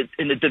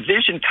the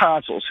division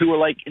consuls who are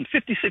like in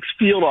 56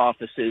 field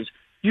offices,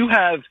 you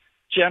have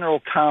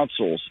general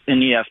counsels in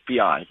the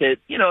FBI that,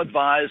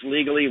 advise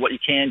legally what you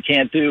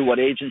can't do, what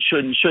agents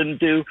should and shouldn't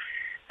do.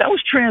 That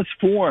was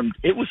transformed.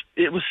 It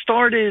was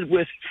started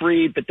with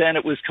Freed, but then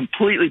it was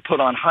completely put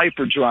on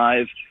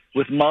hyperdrive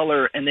with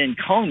Mueller and then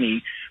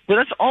Comey. But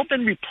that's all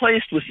been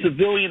replaced with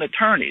civilian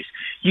attorneys.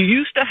 You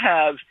used to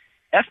have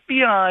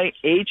FBI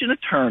agent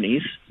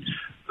attorneys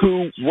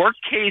who worked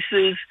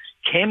cases,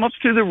 came up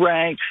through the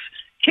ranks,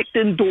 kicked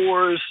in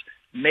doors,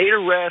 made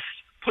arrests,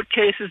 put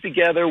cases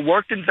together,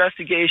 worked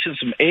investigations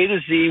from A to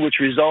Z, which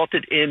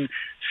resulted in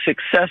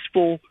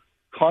successful,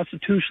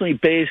 constitutionally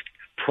based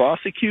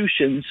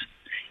prosecutions.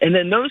 And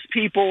then those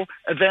people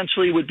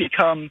eventually would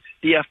become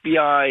the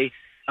FBI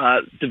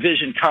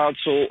division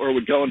counsel or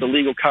would go into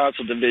legal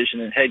counsel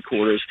division and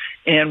headquarters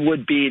and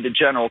would be the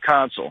general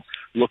counsel.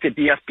 Look at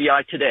the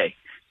FBI today.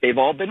 They've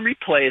all been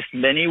replaced,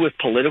 many with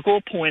political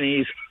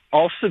appointees,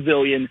 all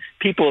civilian.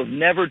 People have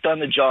never done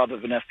the job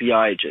of an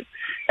FBI agent.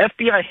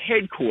 FBI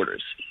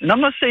headquarters, and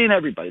I'm not saying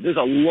everybody. There's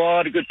a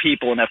lot of good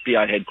people in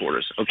FBI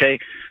headquarters, okay?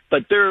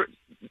 But there are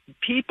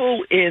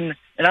people in,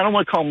 and I don't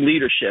want to call them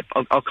leadership.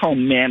 I'll call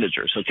them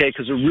managers, okay,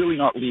 because they're really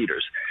not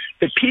leaders.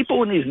 But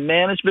people in these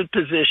management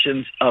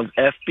positions of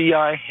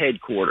FBI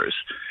headquarters,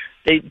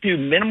 they do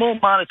minimal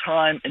amount of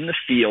time in the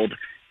field.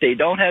 They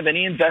don't have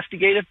any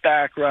investigative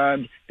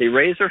background. They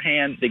raise their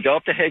hand, they go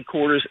up to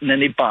headquarters, and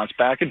then they bounce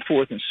back and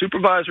forth in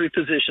supervisory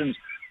positions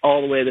all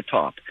the way to the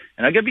top.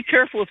 And I got to be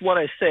careful with what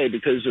I say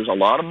because there's a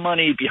lot of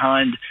money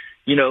behind,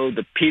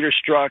 the Peter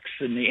Strzok's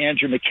and the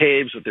Andrew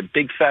McCabe's with their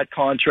big fat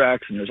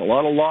contracts, and there's a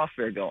lot of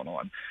lawfare going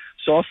on.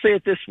 So I'll say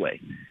it this way.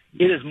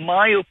 It is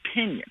my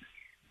opinion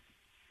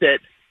that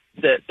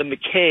the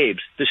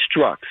McCabe's, the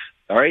Strzok's,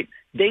 all right,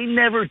 they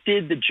never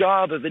did the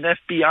job of an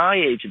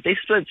FBI agent. They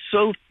spent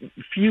so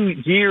few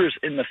years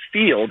in the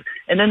field,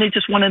 and then they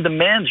just went into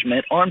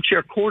management,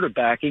 armchair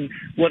quarterbacking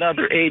what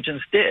other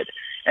agents did.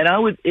 And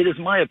it is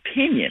my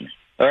opinion,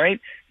 all right,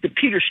 that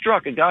Peter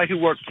Strzok, a guy who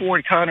worked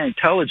foreign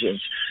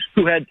counterintelligence,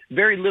 who had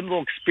very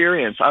little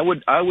experience, I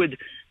would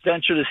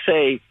venture to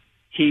say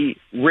he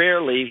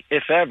rarely,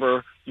 if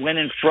ever, went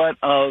in front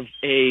of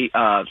a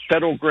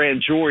federal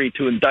grand jury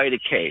to indict a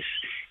case.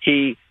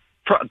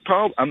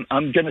 I'm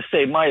going to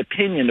say my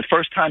opinion, the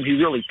first time he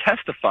really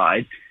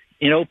testified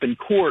in open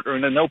court or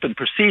in an open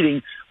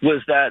proceeding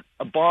was that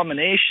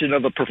abomination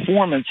of a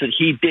performance that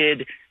he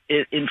did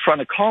in front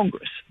of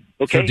Congress.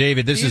 Okay. So,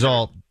 David, this is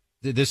all.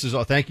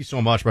 Thank you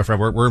so much, my friend.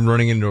 We're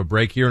running into a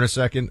break here in a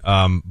second.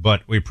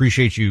 But we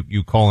appreciate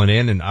you calling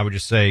in. And I would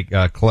just say,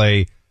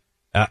 Clay,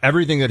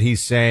 everything that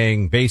he's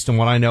saying, based on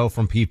what I know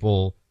from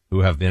people who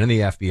have been in the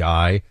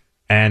FBI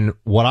and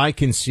what I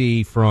can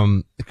see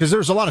from, because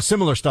there's a lot of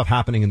similar stuff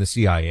happening in the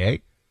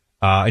CIA,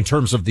 in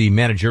terms of the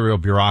managerial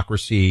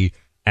bureaucracy,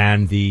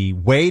 and the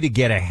way to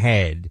get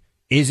ahead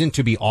isn't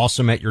to be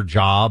awesome at your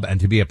job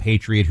and to be a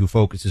patriot who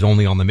focuses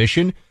only on the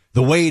mission.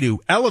 The way to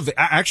elevate,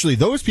 actually,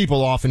 those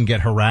people often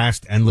get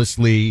harassed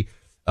endlessly.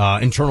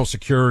 Internal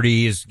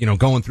security is,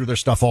 going through their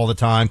stuff all the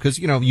time because,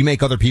 you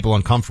make other people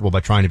uncomfortable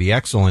by trying to be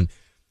excellent.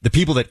 The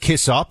people that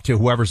kiss up to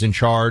whoever's in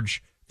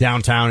charge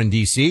downtown in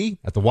D.C.,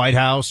 at the White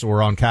House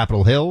or on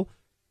Capitol Hill,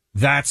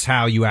 that's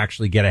how you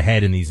actually get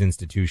ahead in these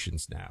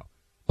institutions now.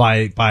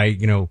 By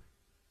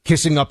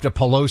kissing up to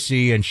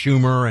Pelosi and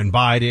Schumer and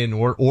Biden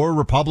or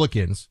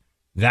Republicans,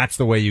 that's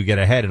the way you get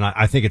ahead. And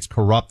I think it's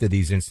corrupted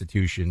these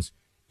institutions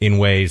in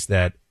ways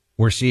that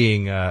we're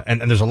seeing.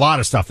 And there's a lot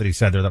of stuff that he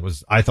said there that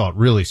was, I thought,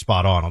 really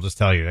spot on. I'll just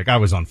tell you, that guy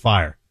was on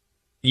fire.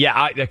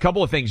 Yeah, a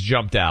couple of things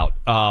jumped out.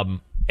 And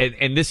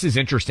this is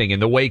interesting. In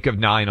the wake of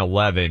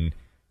 9/11,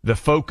 the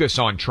focus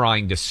on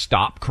trying to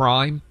stop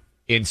crime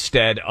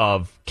instead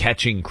of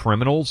catching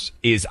criminals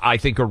is, I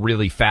think, a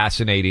really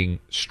fascinating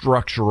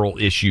structural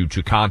issue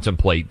to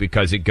contemplate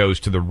because it goes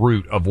to the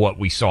root of what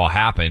we saw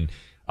happen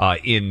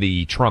in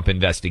the Trump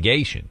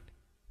investigation.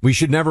 We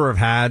should never have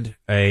had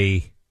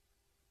a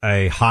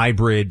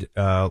hybrid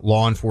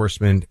law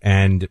enforcement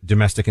and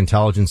domestic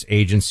intelligence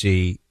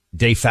agency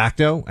de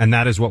facto, and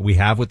that is what we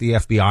have with the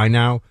FBI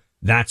now.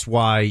 That's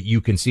why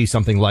you can see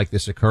something like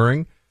this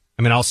occurring.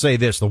 I mean, I'll say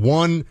this, the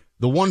one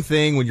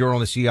thing when you're on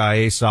the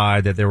CIA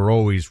side that they were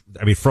always,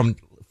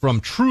 from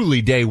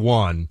truly day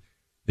one,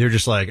 they're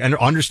just like, and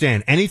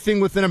understand anything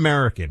with an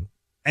American,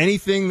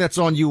 anything that's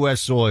on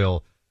U.S.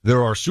 soil,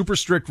 there are super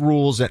strict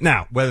rules that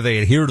now, whether they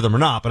adhere to them or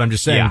not, but I'm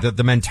just saying that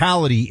the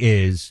mentality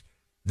is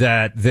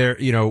that they're,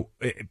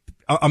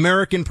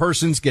 American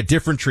persons get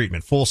different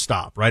treatment, full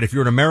stop, right? If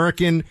you're an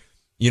American,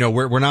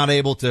 we're not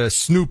able to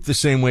snoop the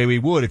same way we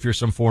would if you're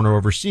some foreigner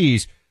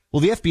overseas. Well,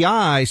 the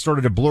FBI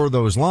started to blur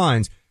those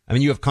lines. I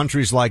mean, you have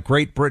countries like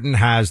Great Britain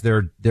has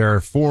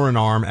their foreign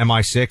arm,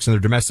 MI6, and their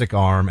domestic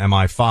arm,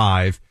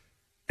 MI5.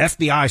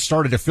 FBI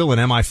started to fill an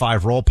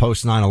MI5 role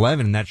post 9/11,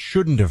 and that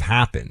shouldn't have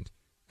happened.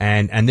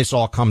 And this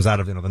all comes out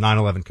of, the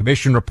 9/11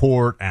 Commission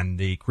report and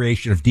the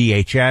creation of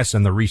DHS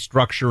and the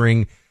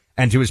restructuring.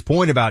 And to his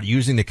point about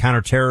using the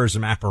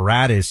counterterrorism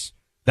apparatus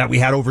that we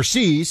had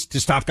overseas to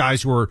stop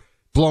guys who were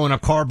blowing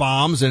up car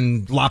bombs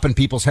and lopping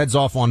people's heads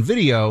off on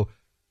video,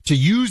 to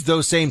use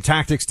those same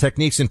tactics,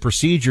 techniques, and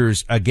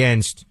procedures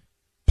against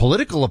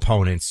political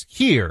opponents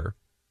here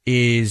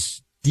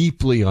is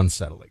deeply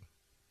unsettling.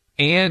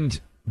 And,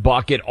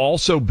 Buck, it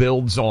also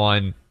builds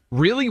on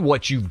really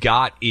what you've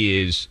got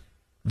is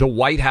the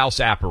White House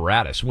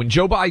apparatus. When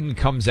Joe Biden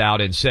comes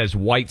out and says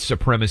white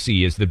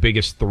supremacy is the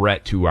biggest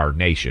threat to our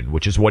nation,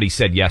 which is what he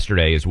said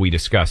yesterday as we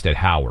discussed at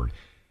Howard,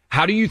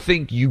 how do you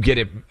think you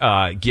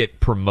get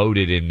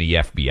promoted in the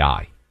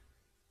FBI?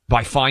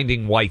 By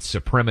finding white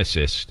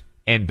supremacists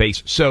and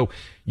so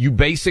you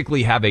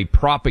basically have a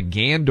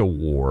propaganda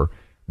war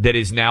that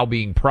is now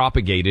being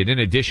propagated in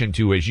addition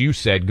to, as you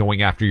said,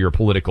 going after your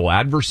political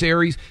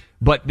adversaries.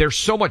 But there's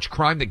so much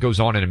crime that goes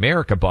on in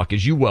America, Buck,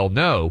 as you well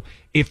know.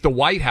 If the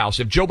White House,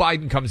 if Joe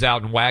Biden comes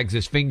out and wags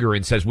his finger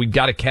and says, we've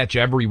got to catch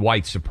every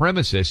white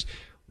supremacist,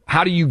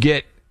 how do you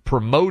get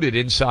promoted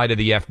inside of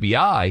the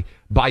FBI?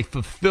 By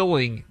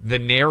fulfilling the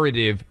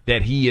narrative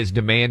that he is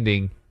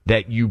demanding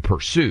that you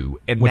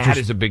pursue. And that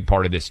is a big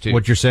part of this, too.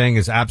 What you're saying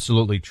is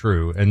absolutely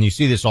true. And you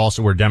see this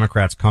also where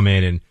Democrats come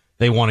in and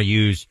they want to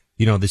use,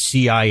 the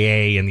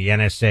CIA and the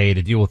NSA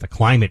to deal with the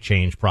climate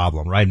change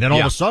problem, right? And then all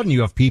of a sudden you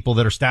have people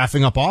that are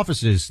staffing up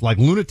offices like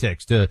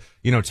lunatics to,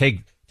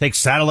 take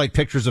satellite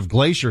pictures of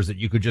glaciers that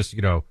you could just,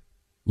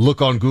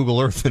 look on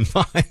Google Earth and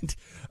find.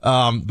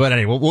 But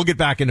anyway, we'll get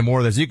back into more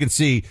of this. You can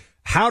see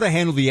how to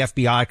handle the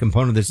FBI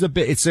component of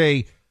this.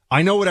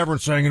 I know what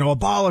everyone's saying,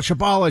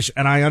 abolish,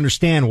 and I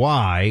understand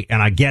why,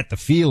 and I get the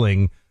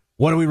feeling.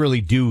 What do we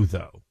really do,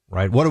 though,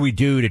 right? What do we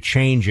do to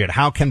change it?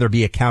 How can there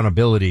be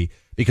accountability?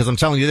 Because I'm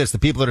telling you this, the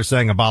people that are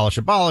saying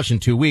abolish in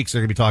 2 weeks are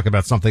going to be talking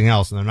about something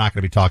else, and they're not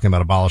going to be talking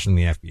about abolishing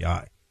the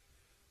FBI.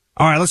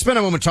 All right, let's spend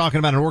a moment talking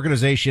about an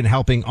organization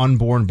helping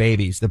unborn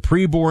babies, the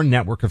Preborn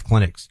Network of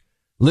Clinics.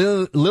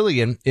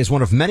 Lillian is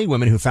one of many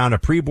women who found a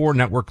preborn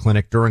network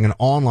clinic during an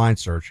online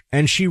search,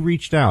 and she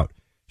reached out.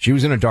 She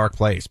was in a dark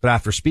place, but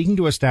after speaking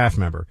to a staff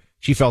member,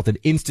 she felt an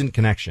instant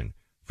connection.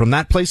 From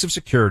that place of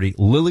security,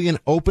 Lillian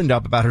opened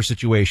up about her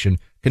situation,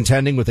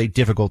 contending with a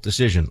difficult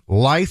decision: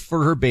 life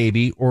for her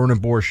baby or an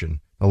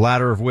abortion, the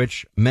latter of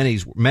which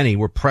many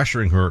were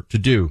pressuring her to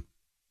do.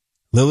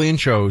 Lillian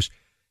chose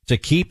to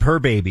keep her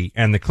baby,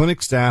 and the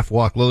clinic staff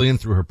walked Lillian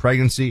through her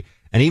pregnancy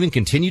and even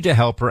continued to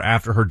help her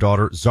after her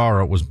daughter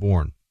Zara was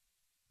born.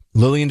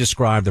 Lillian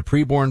described the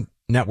Preborn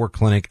Network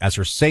Clinic as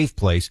her safe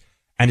place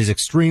and is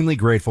extremely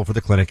grateful for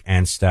the clinic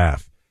and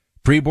staff.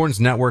 Preborn's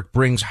network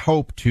brings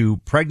hope to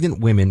pregnant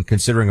women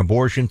considering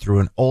abortion through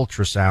an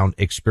ultrasound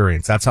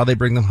experience. That's how they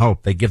bring them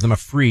hope. They give them a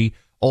free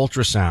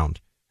ultrasound,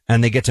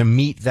 and they get to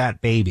meet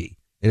that baby.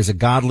 It is a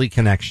godly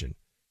connection.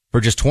 For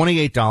just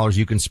 $28,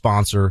 you can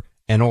sponsor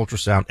an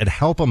ultrasound and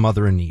help a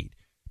mother in need.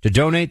 To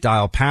donate,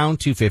 dial pound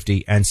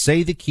 250 and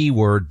say the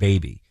keyword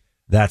baby.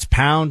 That's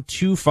pound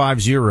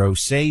 250,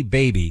 say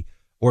baby,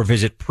 or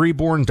visit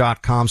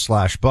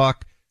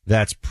preborn.com/buck.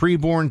 That's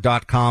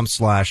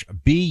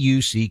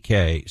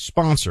preborn.com/BUCK,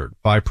 sponsored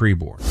by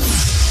Preborn.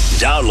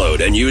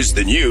 Download and use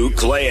the new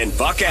Clay and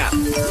Buck app.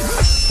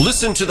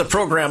 Listen to the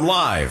program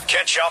live.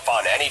 Catch up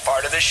on any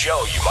part of the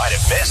show you might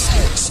have missed.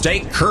 Stay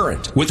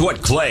current with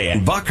what Clay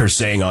and Buck are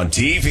saying on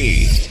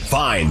TV.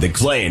 Find the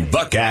Clay and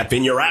Buck app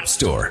in your app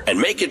store and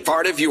make it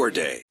part of your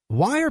day.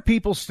 Why are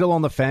people still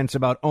on the fence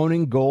about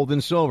owning gold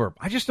and silver?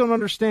 I just don't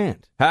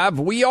understand. Have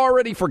we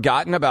already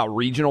forgotten about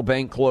regional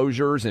bank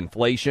closures,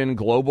 inflation,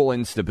 global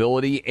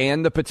instability,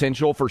 and the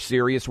potential for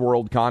serious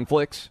world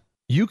conflicts?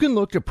 You can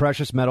look to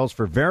precious metals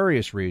for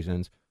various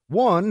reasons.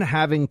 1,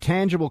 having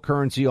tangible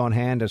currency on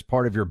hand as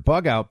part of your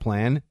bug-out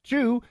plan.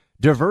 2,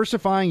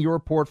 diversifying your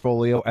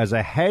portfolio as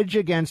a hedge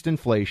against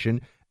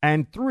inflation.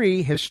 And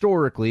 3,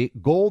 historically,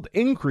 gold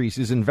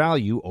increases in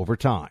value over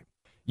time.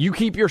 You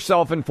keep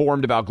yourself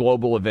informed about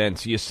global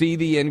events. You see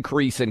the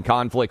increase in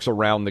conflicts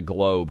around the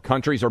globe.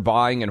 Countries are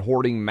buying and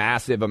hoarding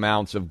massive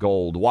amounts of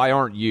gold. Why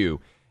aren't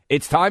you?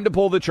 It's time to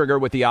pull the trigger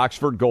with the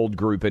Oxford Gold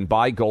Group and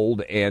buy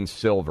gold and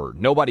silver.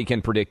 Nobody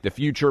can predict the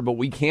future, but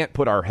we can't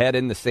put our head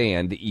in the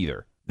sand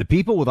either. The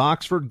people with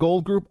Oxford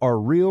Gold Group are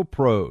real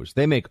pros.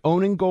 They make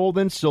owning gold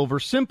and silver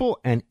simple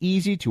and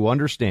easy to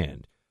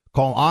understand.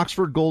 Call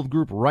Oxford Gold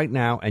Group right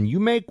now, and you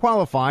may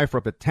qualify for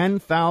up to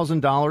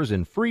 $10,000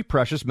 in free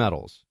precious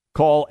metals.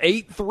 Call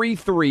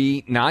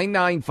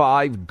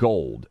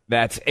 833-995-GOLD.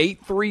 That's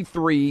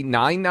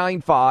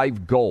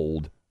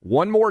 833-995-GOLD.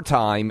 One more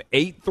time,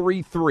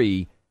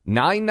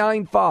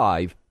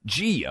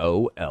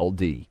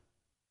 833-995-GOLD.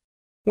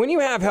 When you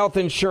have health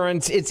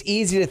insurance, it's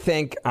easy to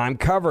think, I'm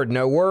covered,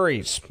 no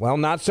worries. Well,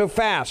 not so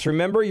fast.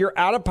 Remember, your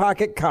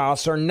out-of-pocket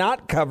costs are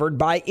not covered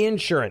by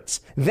insurance.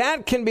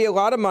 That can be a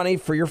lot of money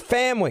for your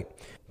family.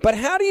 But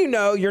how do you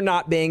know you're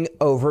not being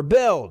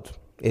overbilled?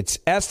 It's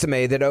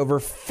estimated that over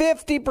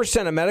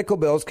 50% of medical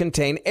bills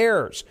contain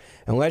errors.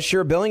 Unless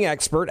you're a billing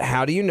expert,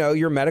 how do you know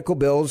your medical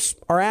bills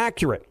are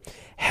accurate?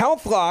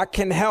 HealthLock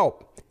can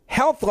help.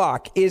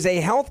 HealthLock is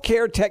a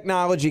healthcare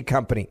technology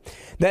company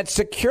that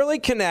securely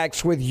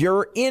connects with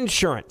your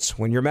insurance.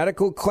 When your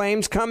medical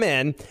claims come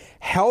in,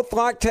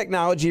 HealthLock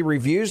technology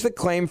reviews the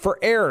claim for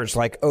errors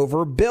like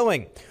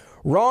overbilling,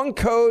 wrong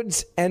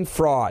codes, and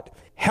fraud.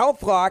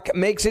 HealthLock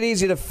makes it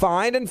easy to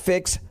find and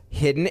fix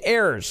hidden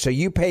errors, so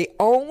you pay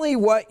only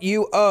what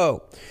you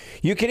owe.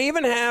 You can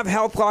even have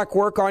HealthLock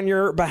work on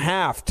your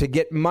behalf to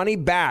get money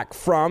back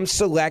from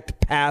select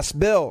past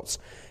bills.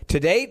 To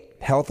date,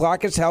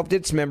 HealthLock has helped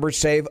its members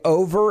save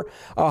over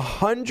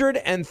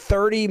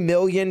 $130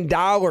 million.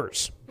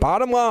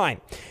 Bottom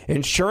line,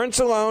 insurance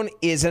alone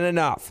isn't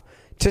enough.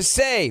 To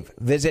save,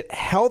 visit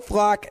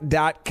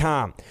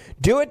healthlock.com.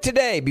 Do it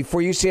today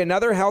before you see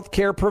another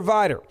healthcare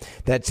provider.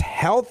 That's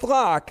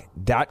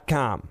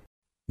healthlock.com.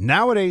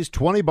 Nowadays,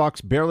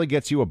 $20 barely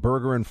gets you a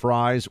burger and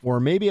fries or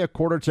maybe a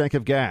quarter tank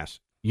of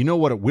gas. You know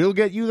what it will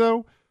get you,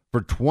 though?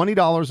 For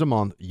 $20 a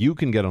month, you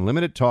can get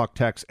unlimited talk,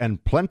 text,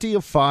 and plenty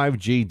of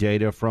 5G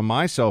data from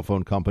my cell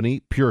phone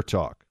company, Pure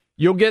Talk.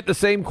 You'll get the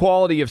same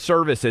quality of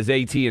service as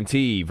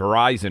AT&T,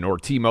 Verizon, or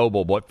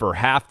T-Mobile, but for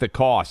half the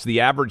cost. The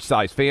average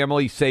size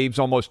family saves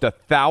almost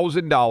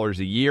 $1,000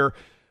 a year,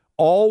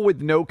 all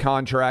with no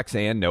contracts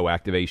and no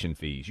activation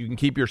fees. You can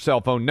keep your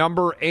cell phone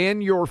number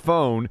and your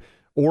phone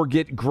or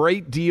get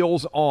great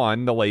deals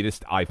on the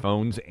latest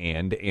iPhones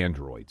and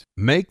Androids.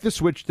 Make the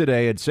switch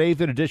today and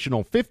save an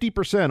additional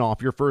 50%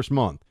 off your first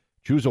month.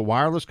 Choose a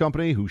wireless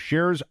company who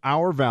shares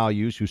our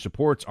values, who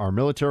supports our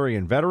military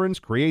and veterans,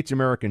 creates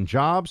American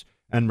jobs,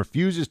 and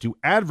refuses to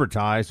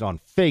advertise on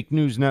fake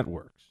news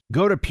networks.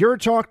 Go to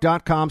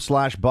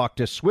puretalk.com/buck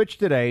to switch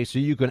today so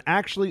you can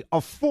actually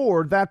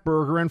afford that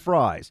burger and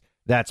fries.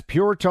 That's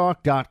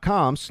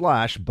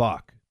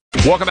puretalk.com/buck.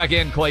 Welcome back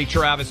in, Clay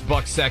Travis,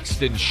 Buck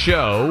Sexton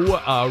Show,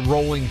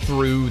 rolling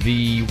through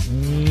the,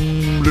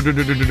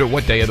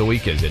 what day of the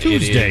week is it?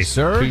 Tuesday, it is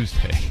sir.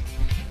 Tuesday.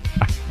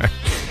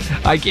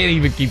 I can't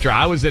even keep track.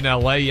 I was in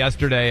L.A.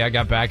 yesterday. I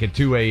got back at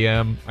 2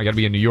 a.m. I got to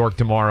be in New York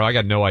tomorrow. I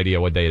got no idea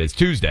what day it is.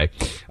 Tuesday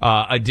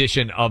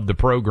edition of the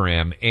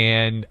program.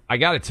 And I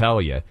got to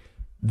tell you,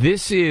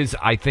 this is,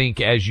 I think,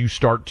 as you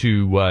start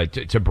to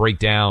break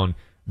down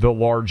the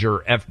larger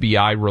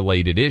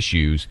FBI-related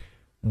issues,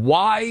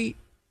 why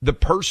the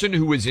person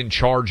who is in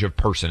charge of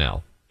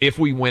personnel, if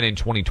we win in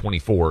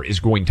 2024, is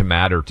going to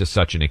matter to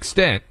such an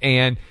extent.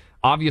 And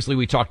obviously,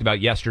 we talked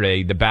about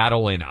yesterday the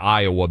battle in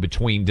Iowa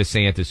between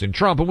DeSantis and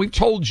Trump, and we've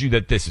told you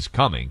that this is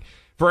coming.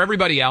 For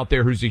everybody out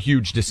there who's a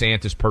huge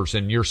DeSantis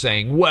person, you're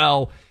saying,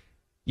 well,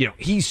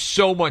 he's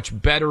so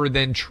much better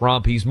than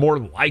Trump. He's more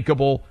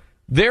likable.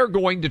 They're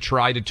going to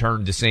try to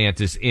turn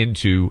DeSantis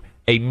into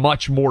a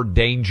much more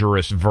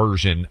dangerous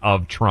version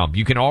of Trump.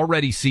 You can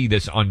already see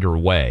this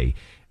underway.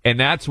 And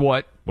that's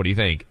what do you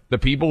think? The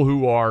people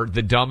who are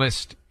the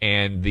dumbest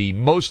and the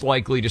most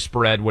likely to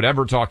spread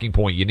whatever talking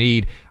point you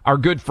need, our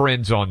good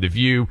friends on The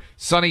View,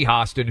 Sunny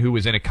Hostin, who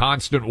is in a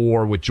constant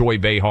war with Joy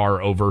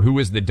Behar over who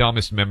is the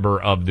dumbest member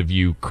of The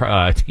View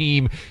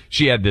team.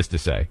 She had this to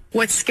say.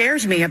 What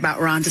scares me about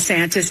Ron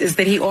DeSantis is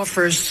that he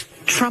offers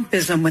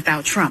Trumpism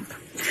without Trump.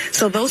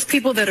 So those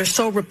people that are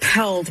so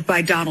repelled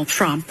by Donald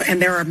Trump,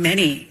 and there are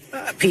many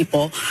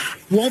people,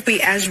 won't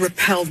be as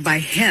repelled by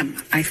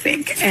him, I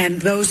think.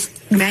 And those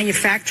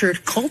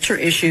manufactured culture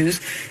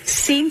issues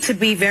seem to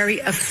be very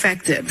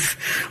effective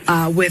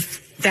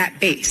with that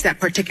base, that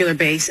particular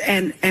base,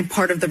 and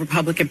part of the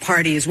Republican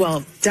Party as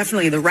well.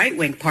 Definitely the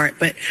right-wing part,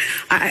 but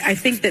I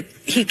think that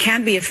he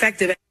can be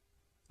effective.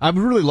 I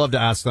would really love to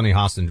ask Sunny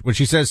Hostin, when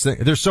she says,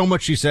 there's so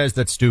much she says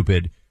that's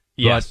stupid.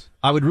 Yes.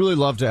 But I would really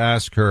love to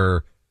ask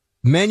her,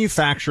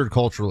 manufactured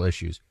cultural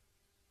issues.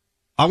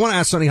 I want to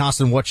ask Sunny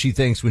Hostin what she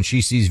thinks when she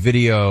sees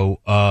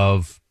video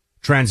of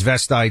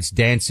transvestites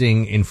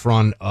dancing in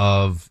front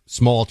of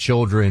small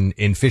children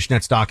in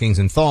fishnet stockings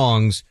and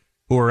thongs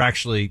who are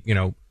actually,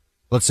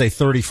 let's say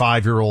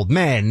 35-year-old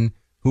men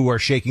who are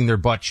shaking their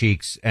butt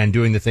cheeks and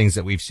doing the things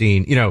that we've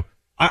seen.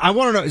 I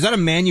want to know, is that a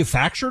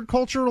manufactured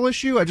cultural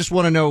issue? I just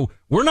want to know,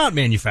 we're not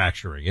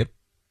manufacturing it.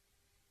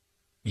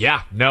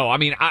 Yeah, no, I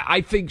mean,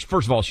 I think,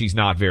 first of all, she's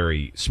not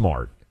very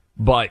smart,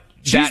 but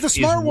she's the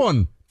smart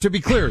one, to be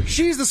clear.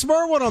 She's the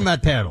smart one on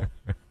that panel.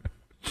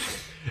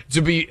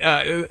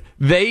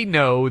 They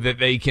know that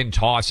they can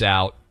toss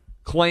out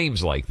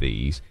claims like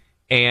these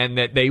and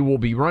that they will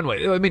be run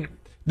with. I mean,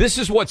 this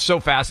is what's so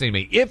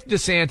fascinating to me. If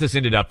DeSantis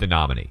ended up the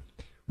nominee,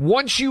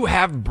 once you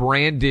have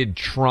branded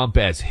Trump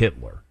as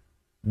Hitler,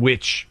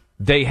 which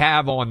they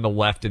have on the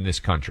left in this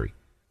country,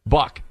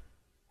 Buck,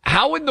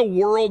 how in the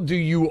world do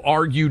you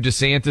argue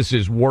DeSantis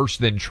is worse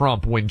than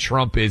Trump when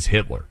Trump is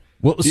Hitler?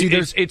 Well, see,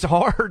 it's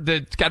hard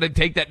to kind of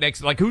take that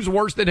next, like, who's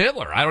worse than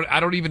Hitler? I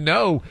don't even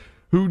know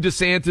who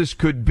DeSantis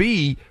could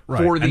be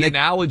for the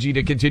analogy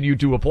to continue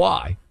to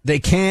apply. They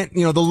can't,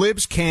 the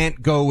libs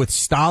can't go with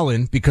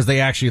Stalin because they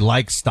actually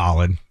like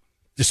Stalin,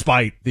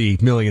 despite the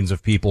millions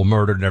of people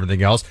murdered and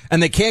everything else.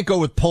 And they can't go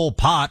with Pol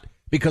Pot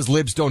because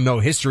libs don't know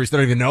history, so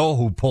they don't even know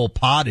who Pol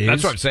Pot is.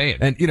 That's what I'm saying.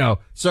 And,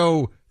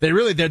 so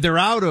they're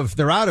out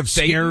of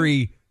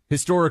scary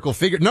historical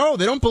figure. No,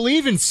 they don't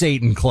believe in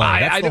Satan, Clay.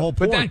 That's the whole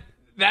point.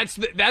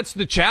 That's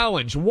the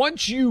challenge.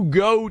 Once you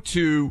go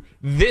to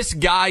this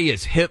guy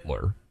is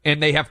Hitler,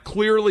 and they have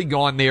clearly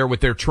gone there with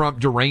their Trump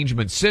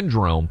derangement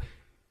syndrome,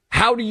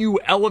 how do you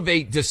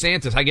elevate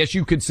DeSantis? I guess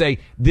you could say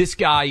this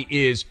guy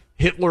is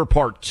Hitler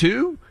Part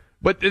 2,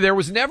 but there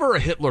was never a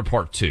Hitler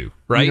Part 2,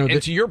 right?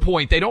 And to your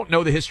point, they don't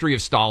know the history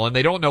of Stalin.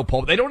 They don't know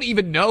Paul. They don't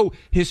even know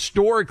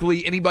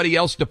historically anybody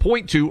else to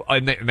point to,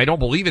 and they don't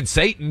believe in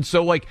Satan.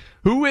 So, like,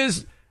 who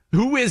is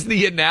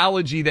the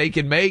analogy they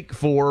can make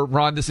for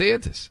Ron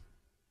DeSantis?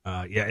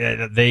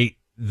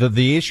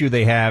 The issue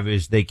they have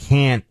is they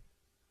can't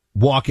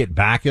walk it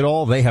back at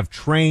all. They have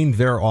trained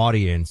their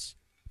audience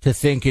to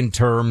think in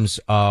terms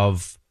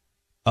of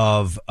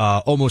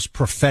almost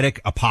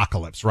prophetic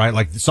apocalypse, right?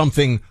 Like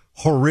something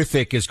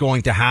horrific is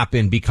going to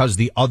happen because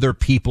the other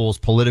people's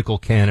political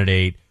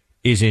candidate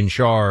is in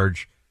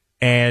charge,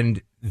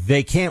 and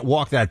they can't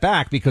walk that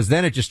back because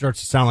then it just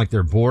starts to sound like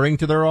they're boring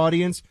to their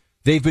audience.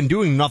 They've been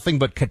doing nothing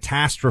but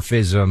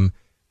catastrophism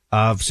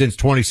since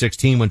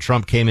 2016 when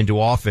Trump came into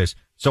office.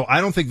 So I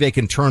don't think they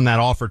can turn that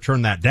off or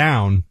turn that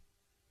down.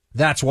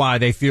 That's why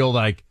they feel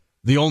like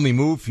the only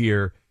move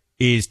here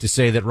is to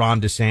say that Ron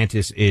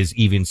DeSantis is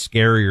even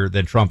scarier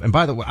than Trump. And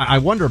by the way, I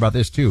wonder about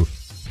this too.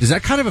 Does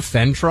that kind of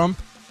offend Trump?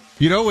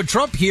 When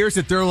Trump hears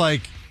it, they're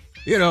like,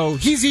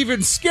 he's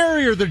even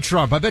scarier than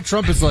Trump. I bet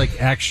Trump is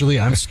like, actually,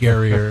 I'm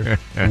scarier.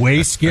 Way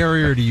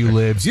scarier to you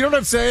libs. You know what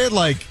I'm saying?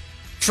 Like,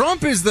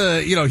 Trump is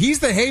he's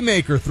the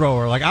haymaker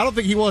thrower. Like, I don't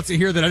think he wants to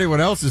hear that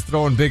anyone else is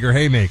throwing bigger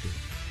haymakers.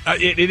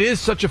 It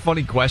is such a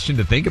funny question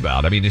to think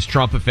about. I mean, is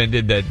Trump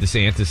offended that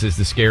DeSantis is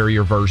the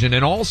scarier version?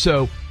 And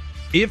also,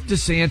 if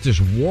DeSantis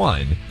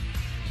won,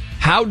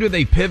 how do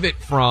they pivot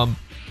from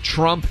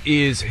Trump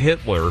is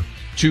Hitler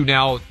to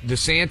now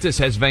DeSantis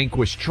has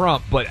vanquished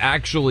Trump, but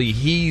actually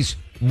he's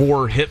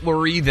more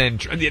Hitler-y than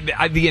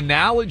the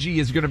analogy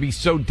is going to be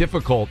so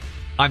difficult.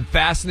 I'm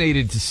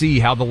fascinated to see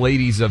how the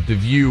ladies of The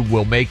View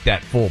will make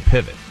that full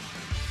pivot.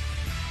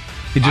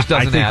 It just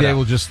doesn't add up.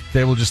 I think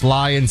they will just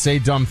lie and say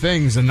dumb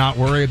things and not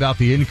worry about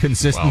the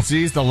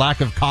inconsistencies, the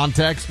lack of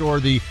context, or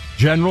the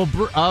general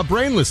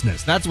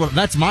brainlessness.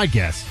 That's my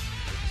guess.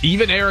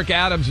 Even Eric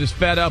Adams is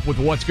fed up with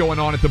what's going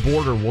on at the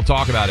border. We'll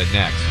talk about it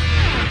next.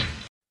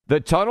 The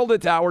Tunnel to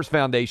Towers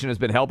Foundation has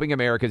been helping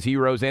America's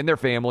heroes and their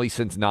families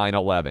since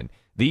 9/11.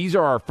 These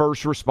are our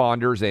first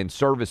responders and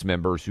service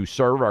members who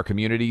serve our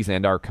communities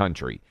and our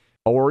country,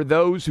 or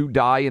those who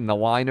die in the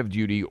line of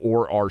duty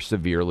or are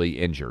severely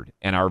injured,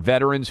 and our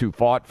veterans who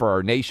fought for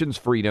our nation's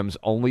freedoms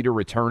only to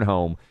return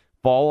home,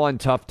 fall on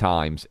tough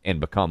times,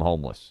 and become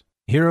homeless.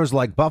 Heroes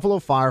like Buffalo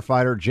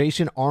firefighter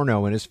Jason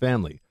Arno and his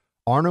family.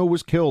 Arno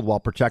was killed while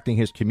protecting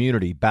his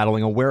community,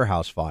 battling a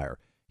warehouse fire.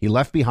 He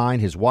left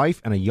behind his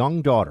wife and a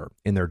young daughter.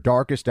 In their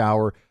darkest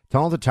hour,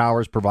 Tunnel to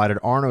Towers provided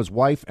Arno's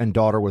wife and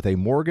daughter with a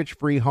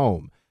mortgage-free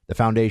home. The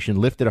foundation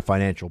lifted a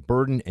financial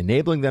burden,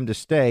 enabling them to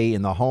stay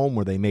in the home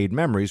where they made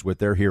memories with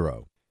their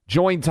hero.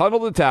 Join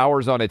Tunnel to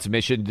Towers on its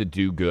mission to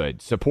do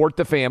good. Support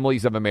the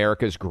families of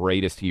America's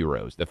greatest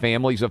heroes, the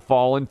families of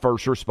fallen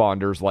first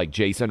responders like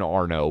Jason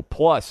Arno,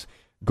 plus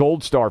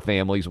Gold Star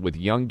families with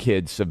young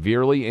kids,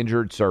 severely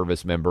injured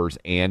service members,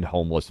 and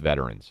homeless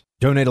veterans.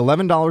 Donate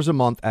 $11 a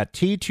month at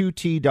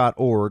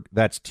T2T.org.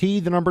 That's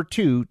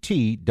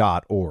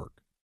T2T.org.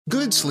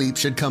 Good sleep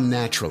should come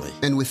naturally,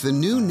 and with the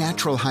new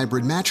Natural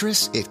Hybrid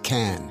mattress, it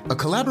can. A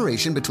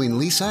collaboration between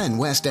Lisa and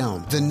West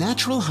Elm, the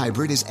Natural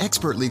Hybrid is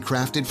expertly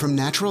crafted from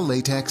natural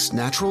latex,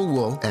 natural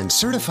wool, and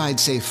certified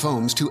safe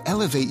foams to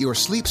elevate your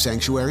sleep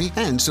sanctuary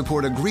and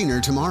support a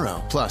greener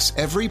tomorrow. Plus,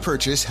 every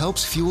purchase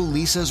helps fuel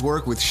Lisa's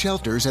work with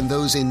shelters and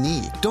those in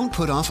need. Don't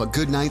put off a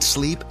good night's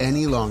sleep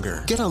any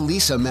longer. Get a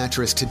Lisa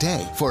mattress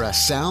today for a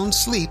sound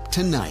sleep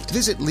tonight.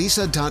 Visit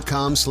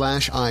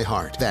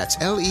lisa.com/iHeart. That's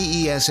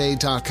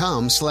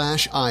LEESA.com/iHeart.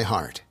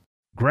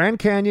 Grand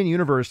Canyon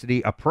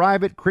University, a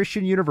private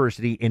Christian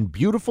university in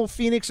beautiful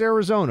Phoenix,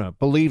 Arizona,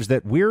 believes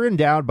that we're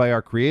endowed by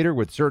our Creator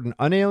with certain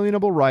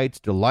unalienable rights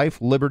to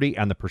life, liberty,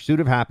 and the pursuit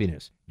of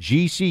happiness.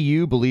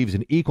 GCU believes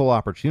in equal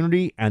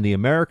opportunity, and the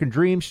American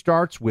dream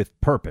starts with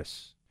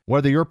purpose.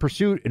 Whether your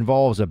pursuit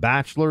involves a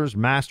bachelor's,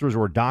 master's,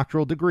 or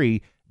doctoral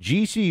degree,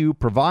 GCU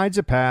provides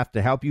a path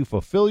to help you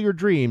fulfill your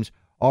dreams,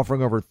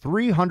 offering over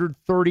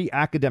 330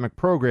 academic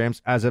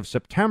programs as of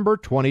September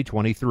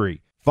 2023.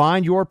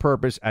 Find your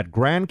purpose at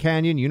Grand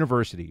Canyon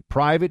University.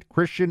 Private,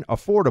 Christian,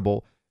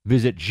 affordable.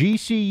 Visit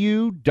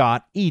gcu.edu.